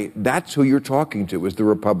 Okay, that's who you're talking to, is the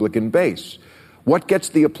Republican base. What gets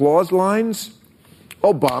the applause lines?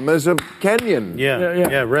 Obama's a Kenyan.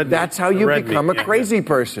 Yeah. That's how you become a crazy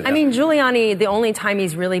person. I mean, Giuliani, the only time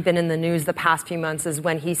he's really been in the news the past few months is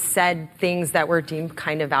when he said things that were deemed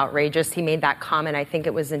kind of outrageous. He made that comment, I think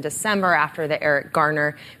it was in December after the Eric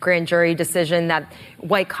Garner grand jury decision, that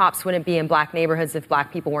white cops wouldn't be in black neighborhoods if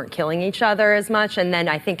black people weren't killing each other as much. And then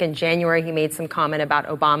I think in January he made some comment about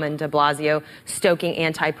Obama and de Blasio stoking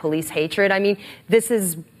anti-police hatred. I mean, this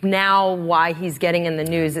is now why he's getting in the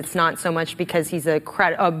news. It's not so much because he's a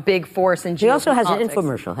big force in geopolitics. He also has an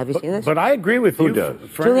infomercial. Have you seen this? But I agree with you. Who does?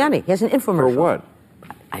 Giuliani. He has an infomercial. For what?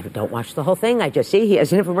 I don't watch the whole thing. I just see he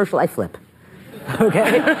has an infomercial. I flip.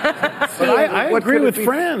 Okay? But I agree with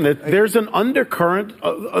Fran that there's an undercurrent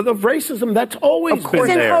of racism that's always been It's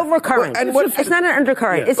there. an overcurrent. It's not an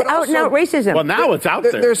undercurrent. It's out and out racism. Well, now it's out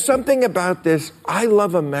there. There's something about this, I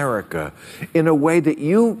love America, in a way that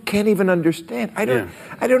you can't even understand. I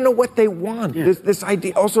don't know what they want. Yeah. This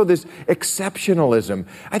idea, also this exceptionalism.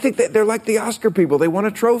 I think that they're like the Oscar people. They want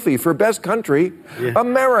a trophy for best country. Yeah.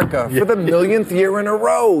 America, for the millionth year in a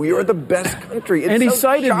row. You're the best country. It's and he so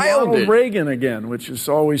cited childish. Ronald Reagan again, which is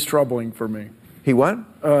always troubling for me. He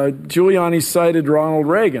what? Giuliani cited Ronald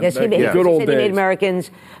Reagan. Yes, he made, good old he days. made Americans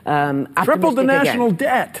tripled the national again.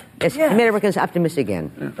 debt. Yes, he made Americans optimistic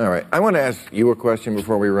again. Yeah. All right. I want to ask you a question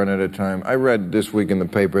before we run out of time. I read this week in the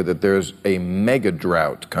paper that there's a mega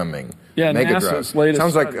drought coming. Yeah, mega NASA's drought. latest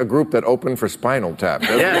Sounds like study. a group that opened for Spinal Tap.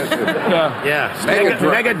 Yeah.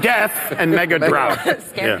 Mega death and mega drought.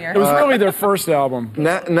 It was really their first album.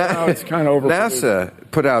 Now it's kind of over. NASA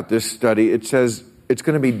put out this study. It says it's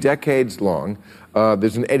going to be decades long.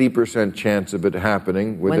 There's an 80% chance of it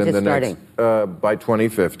happening within the next by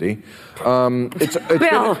 2050.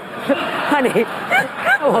 Bill, honey,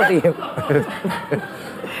 how old are you?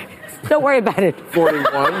 Don't worry about it. 41.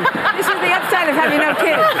 This is the upside of having no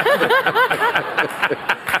kids.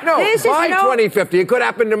 No, by 2050. It could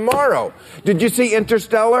happen tomorrow. Did you see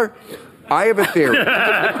Interstellar? I have a theory.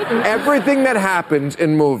 Everything that happens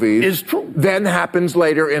in movies is true. Then happens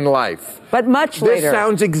later in life. But much later. This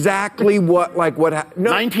sounds exactly what happened.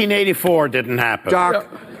 No. 1984 didn't happen. Doc,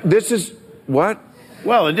 this is what?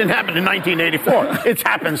 Well, it didn't happen in 1984. It's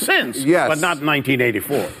happened since, yes, but not in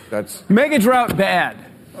 1984. That's mega drought bad.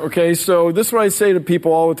 Okay, so this is what I say to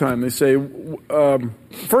people all the time. They say,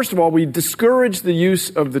 first of all, we discourage the use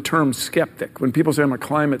of the term skeptic. When people say I'm a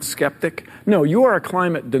climate skeptic, no, you are a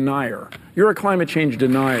climate denier. You're a climate change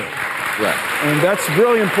denier. Right. And that's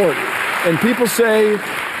really important. And people say,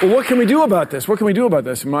 well, what can we do about this? What can we do about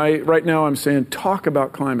this? Right now I'm saying talk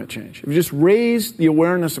about climate change. If you just raise the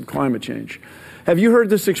awareness of climate change. Have you heard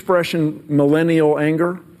this expression, millennial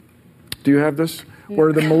anger? Do you have this?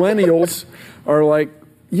 Where the millennials are like,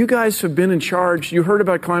 you guys have been in charge. You heard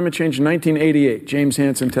about climate change in 1988. James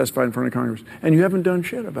Hansen testified in front of Congress. And you haven't done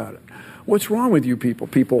shit about it. What's wrong with you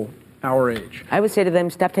people our age? I would say to them,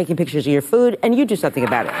 stop taking pictures of your food and you do something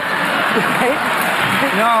about it.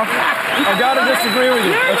 No, I got to disagree with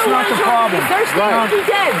you. That's not the problem.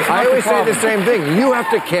 I always say the same thing. You have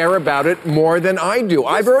to care about it more than I do.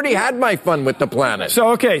 I've already had my fun with the planet.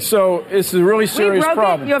 So it's a really serious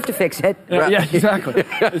problem. You have to fix it. Yeah, exactly.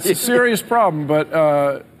 It's a serious problem, but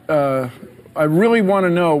I really want to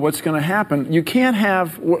know what's going to happen. You can't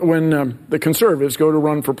have, when the conservatives go to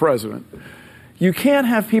run for president, you can't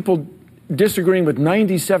have people disagreeing with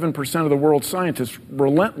 97% of the world's scientists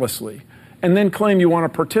relentlessly and then claim you want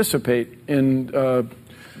to participate in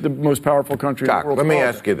the most powerful country in the world. Let me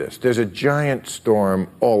ask you this. There's a giant storm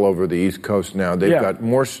all over the East Coast now. They've got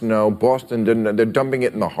more snow. Boston they're dumping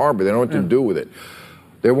it in the harbor. They don't know what to do with it.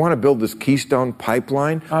 They want to build this Keystone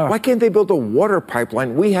pipeline. Why can't they build a water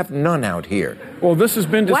pipeline? We have none out here. Well, this has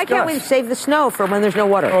been discussed. Why can't we save the snow for when there's no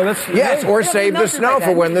water? Yes, or save the snow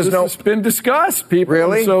for when there's no... This has been discussed, people.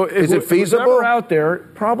 Really? So is it feasible? Whoever out there,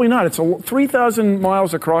 probably not. It's 3,000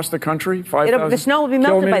 miles across the country, 5,000 The snow will be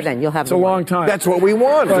melted by then. You'll have It's a long time. That's what we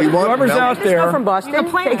want. But We want whoever's out there, from Boston.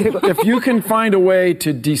 if you can find a way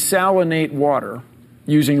to desalinate water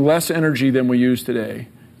using less energy than we use today,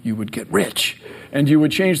 you would get rich. And you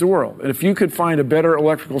would change the world. And if you could find a better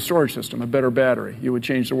electrical storage system, a better battery, you would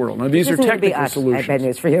change the world. Now, these are technical solutions. I have bad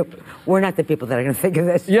news for you. We're not the people that are going to figure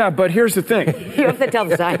this. Yeah, but here's the thing. You have to tell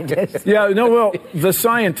the scientists. The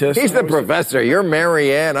scientists. He's the professor. You're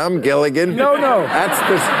Mary Ann. I'm Gilligan. No. That's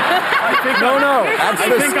the... That's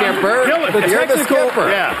the skipper. You're the skipper.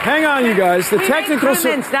 Yeah. Hang on, you guys. The technical...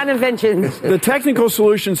 not inventions. The technical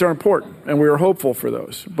solutions are important, and we are hopeful for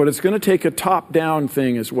those. But it's going to take a top-down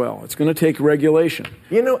thing as well. It's going to take regulation.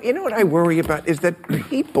 You know what I worry about is that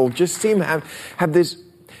people just seem to have this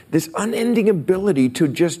unending ability to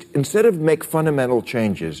just, instead of make fundamental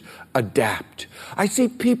changes, adapt. I see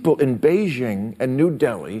people in Beijing and New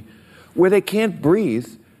Delhi where they can't breathe,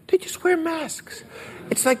 they just wear masks.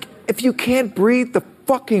 It's like, if you can't breathe the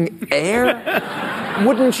fucking air,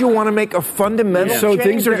 wouldn't you want to make a fundamental change? So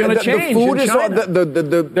things are going to change. The food in is China.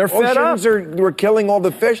 The oceans we're killing all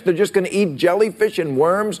the fish. They're just going to eat jellyfish and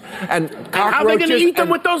worms and cockroaches. How are they going to eat them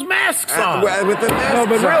with those masks on? With the masks No,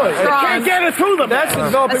 but really, They can't get it through them. that's the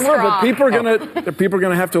developing world. But people are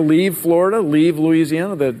going to have to leave Florida, leave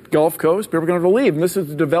Louisiana, the Gulf Coast. People are going to have to leave, and this is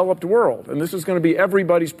the developed world, and this is going to be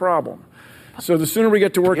everybody's problem. So the sooner we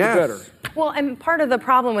get to work, the better. Well, and part of the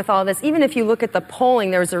problem with all this, even if you look at the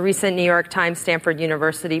polling, there was a recent New York Times Stanford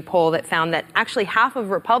University poll that found that actually half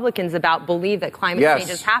of Republicans believe that climate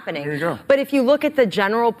change is happening. There you go. But if you look at the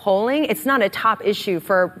general polling, it's not a top issue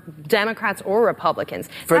for Democrats or Republicans.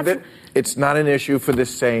 It's not an issue for the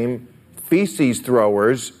same feces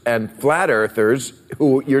throwers and flat earthers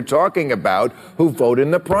who you're talking about who vote in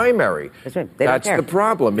the primary. That's right. That's the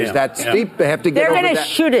problem. Is that steep? They have to get They're over going to that.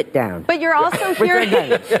 shoot it down. But you're also hearing...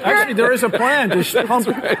 Actually, there is a plan to pump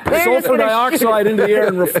sulfur dioxide into the air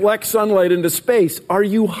and reflect sunlight into space. Are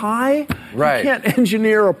you high? Right. You can't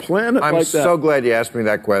engineer a planet I'm like that. so glad you asked me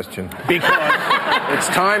that question. Because It's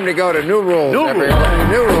time to go to New Rules, New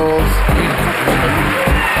everybody. New Rules.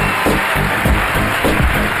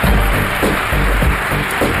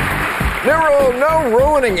 New rule, no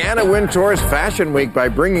ruining Anna Wintour's Fashion Week by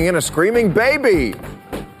bringing in a screaming baby.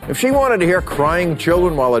 If she wanted to hear crying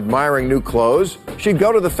children while admiring new clothes, she'd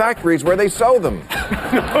go to the factories where they sew them.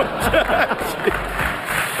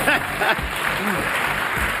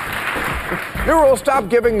 New rule, stop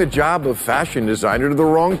giving the job of fashion designer to the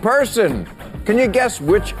wrong person. Can you guess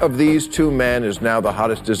which of these two men is now the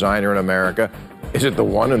hottest designer in America? Is it the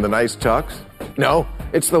one in the nice tux? No,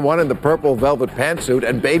 it's the one in the purple velvet pantsuit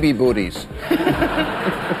and baby booties.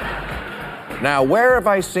 Now, where have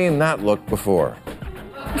I seen that look before?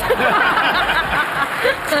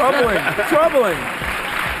 Troubling.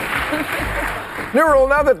 New rule,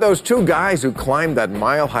 now that those two guys who climbed that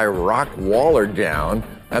mile-high rock wall are down,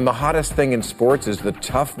 and the hottest thing in sports is the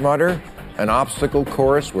Tough Mudder, an obstacle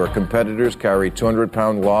course where competitors carry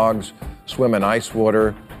 200-pound logs, swim in ice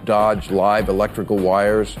water, dodge live electrical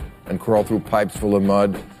wires, and crawl through pipes full of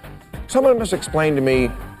mud. Someone must explain to me,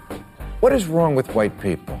 what is wrong with white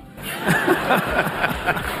people?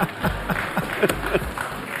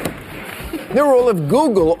 New rule of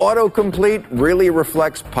Google, autocomplete really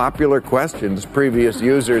reflects popular questions previous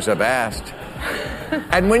users have asked.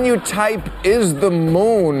 And when you type, is the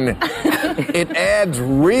moon, it adds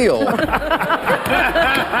real.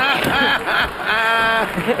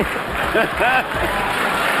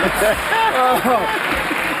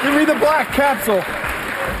 Give me the black capsule.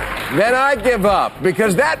 Then I give up,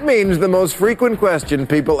 because that means the most frequent question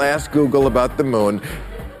people ask Google about the moon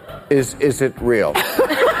is it real?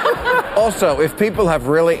 Also, if people have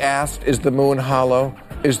really asked, is the moon hollow?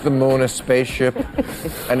 Is the moon a spaceship?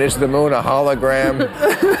 And is the moon a hologram?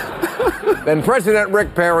 Then President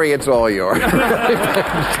Rick Perry, it's all yours.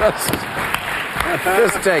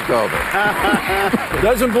 just take over.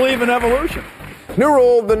 Doesn't believe in evolution. New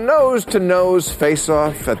rule, the nose-to-nose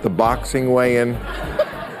face-off at the boxing weigh-in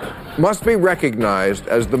must be recognized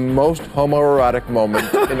as the most homoerotic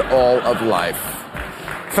moment in all of life.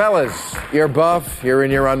 Fellas, you're buff, you're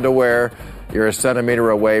in your underwear, you're a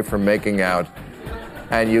centimeter away from making out,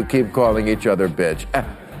 and you keep calling each other bitch.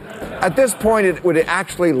 At this point, it would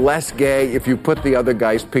actually less gay if you put the other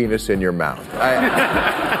guy's penis in your mouth.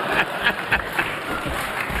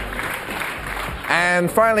 And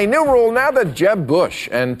finally, new rule, now that Jeb Bush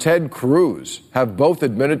and Ted Cruz have both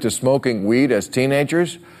admitted to smoking weed as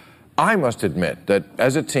teenagers, I must admit that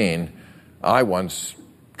as a teen, I once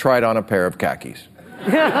tried on a pair of khakis.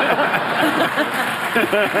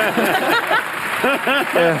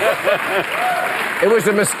 It was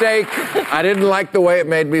a mistake. I didn't like the way it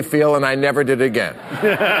made me feel, and I never did again.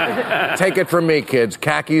 Take it from me, kids.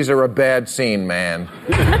 Khakis are a bad scene, man.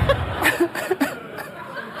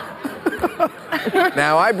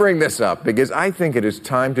 Now, I bring this up because I think it is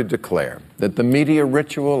time to declare that the media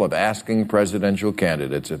ritual of asking presidential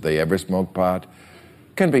candidates if they ever smoke pot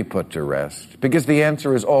can be put to rest, because the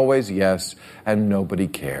answer is always yes, and nobody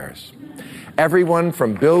cares. Everyone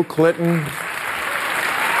from Bill Clinton...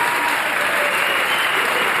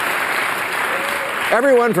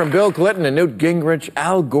 Everyone from Bill Clinton to Newt Gingrich,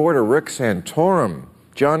 Al Gore to Rick Santorum,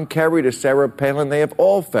 John Kerry to Sarah Palin, they have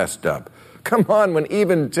all fessed up. Come on, when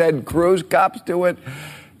even Ted Cruz cops to it,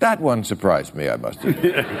 that one surprised me, I must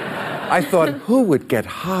admit. I thought, who would get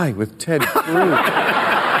high with Ted Cruz?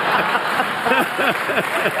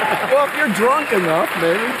 Well, if you're drunk enough,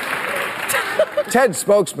 maybe. Ted's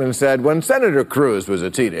spokesman said when Senator Cruz was a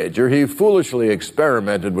teenager, he foolishly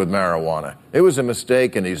experimented with marijuana. It was a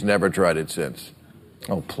mistake, and he's never tried it since.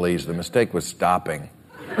 Oh, please, the mistake was stopping.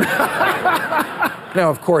 Now,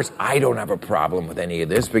 of course, I don't have a problem with any of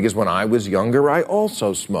this, because when I was younger, I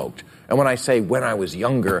also smoked. And when I say when I was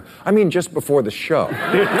younger, I mean just before the show.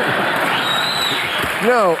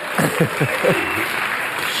 No.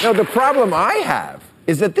 No, the problem I have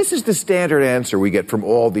is that this is the standard answer we get from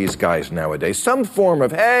all these guys nowadays. Some form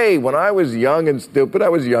of, hey, when I was young and stupid, I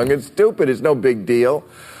was young and stupid. It's no big deal.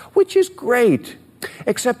 Which is great.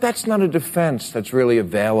 Except that's not a defense that's really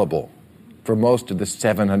available for most of the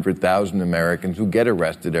 700,000 Americans who get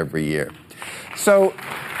arrested every year. So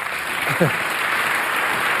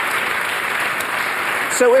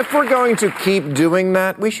if we're going to keep doing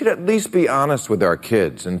that, we should at least be honest with our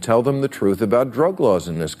kids and tell them the truth about drug laws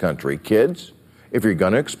in this country. Kids, if you're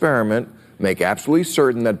going to experiment, make absolutely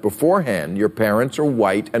certain that beforehand your parents are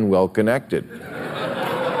white and well-connected.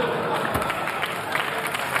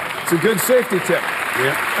 It's a good safety tip.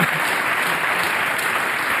 Yeah.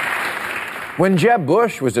 When Jeb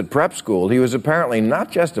Bush was at prep school, he was apparently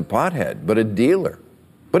not just a pothead, but a dealer.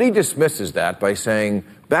 But he dismisses that by saying,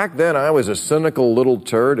 back then I was a cynical little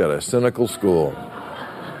turd at a cynical school.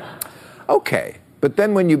 Okay, but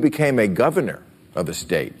then when you became a governor of a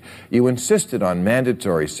state, you insisted on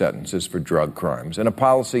mandatory sentences for drug crimes and a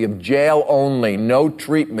policy of jail only, no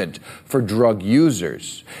treatment for drug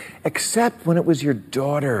users, except when it was your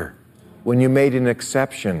daughter, when you made an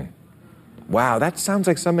exception. Wow, that sounds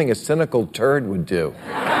like something a cynical turd would do.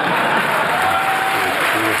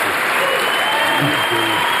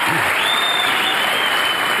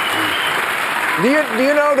 Do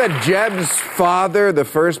you know that Jeb's father, the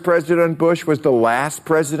first President Bush, was the last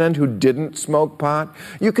president who didn't smoke pot?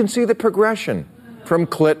 You can see the progression from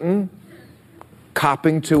Clinton,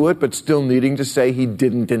 copping to it but still needing to say he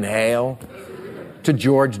didn't inhale, to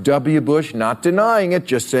George W. Bush, not denying it,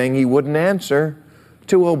 just saying he wouldn't answer,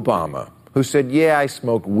 to Obama, who said, yeah, I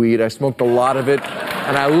smoke weed, I smoked a lot of it,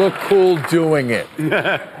 and I look cool doing it.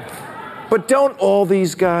 But don't all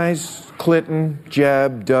these guys, Clinton,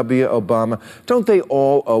 Jeb, W., Obama, don't they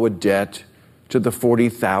all owe a debt to the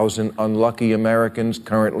 40,000 unlucky Americans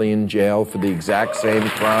currently in jail for the exact same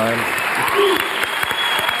crime?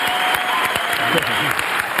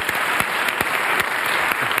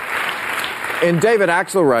 In David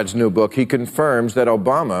Axelrod's new book, he confirms that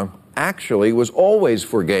Obama actually was always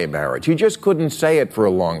for gay marriage. He just couldn't say it for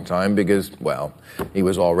a long time because, well, he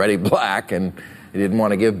was already black and he didn't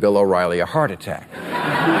want to give Bill O'Reilly a heart attack.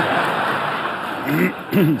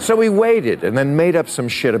 So he waited and then made up some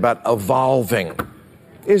shit about evolving.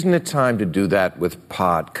 Isn't it time to do that with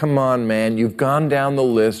pot? Come on, man. You've gone down the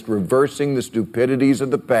list, reversing the stupidities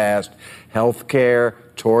of the past. Healthcare,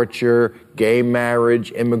 torture, gay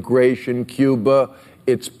marriage, immigration, Cuba.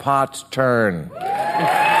 It's pot's turn.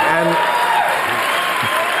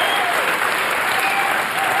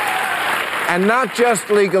 And not just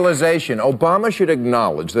legalization. Obama should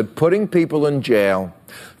acknowledge that putting people in jail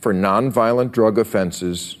for nonviolent drug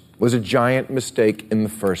offenses was a giant mistake in the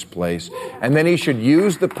first place. And then he should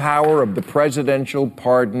use the power of the presidential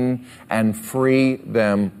pardon and free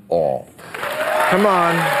them all. Come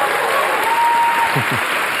on.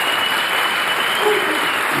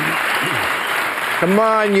 Come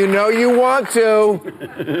on, you know you want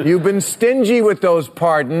to. You've been stingy with those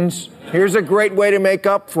pardons. Here's a great way to make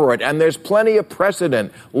up for it. And there's plenty of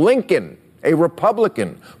precedent. Lincoln, a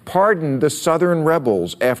Republican, pardoned the Southern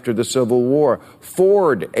rebels after the Civil War.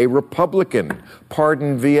 Ford, a Republican,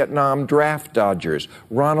 pardoned Vietnam draft dodgers.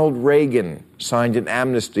 Ronald Reagan signed an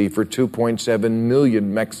amnesty for 2.7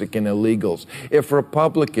 million Mexican illegals. If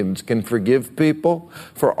Republicans can forgive people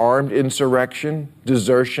for armed insurrection,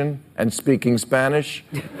 desertion, and speaking Spanish,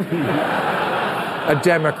 a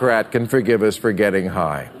Democrat can forgive us for getting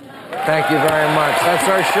high. Thank you very much. That's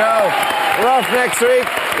our show. We're off next week.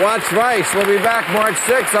 Watch Vice. We'll be back March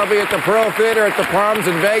 6th. I'll be at the Pearl Theater at the Palms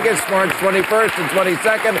in Vegas, March 21st and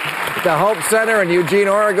 22nd. At the Hope Center in Eugene,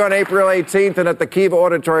 Oregon, April 18th. And at the Kiva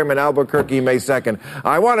Auditorium in Albuquerque, May 2nd.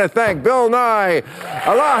 I want to thank Bill Nye,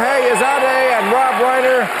 Aloha Yazade, and Rob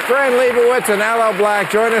Reiner, Fran Lebowitz, and Aloe Black.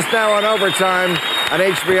 Join us now on Overtime on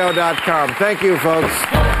HBO.com. Thank you, folks.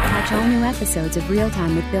 Catch all new episodes of Real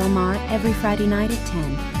Time with Bill Maher every Friday night at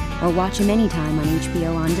 10, or watch him anytime on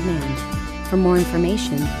HBO On Demand. For more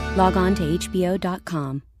information, log on to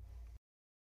HBO.com.